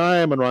you next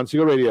time on Ron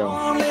Siegel Radio.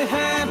 Only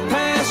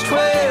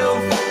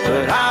 12:30,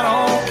 but I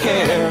don't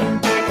care.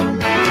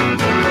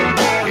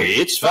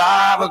 It's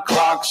 5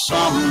 o'clock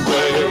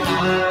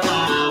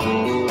somewhere.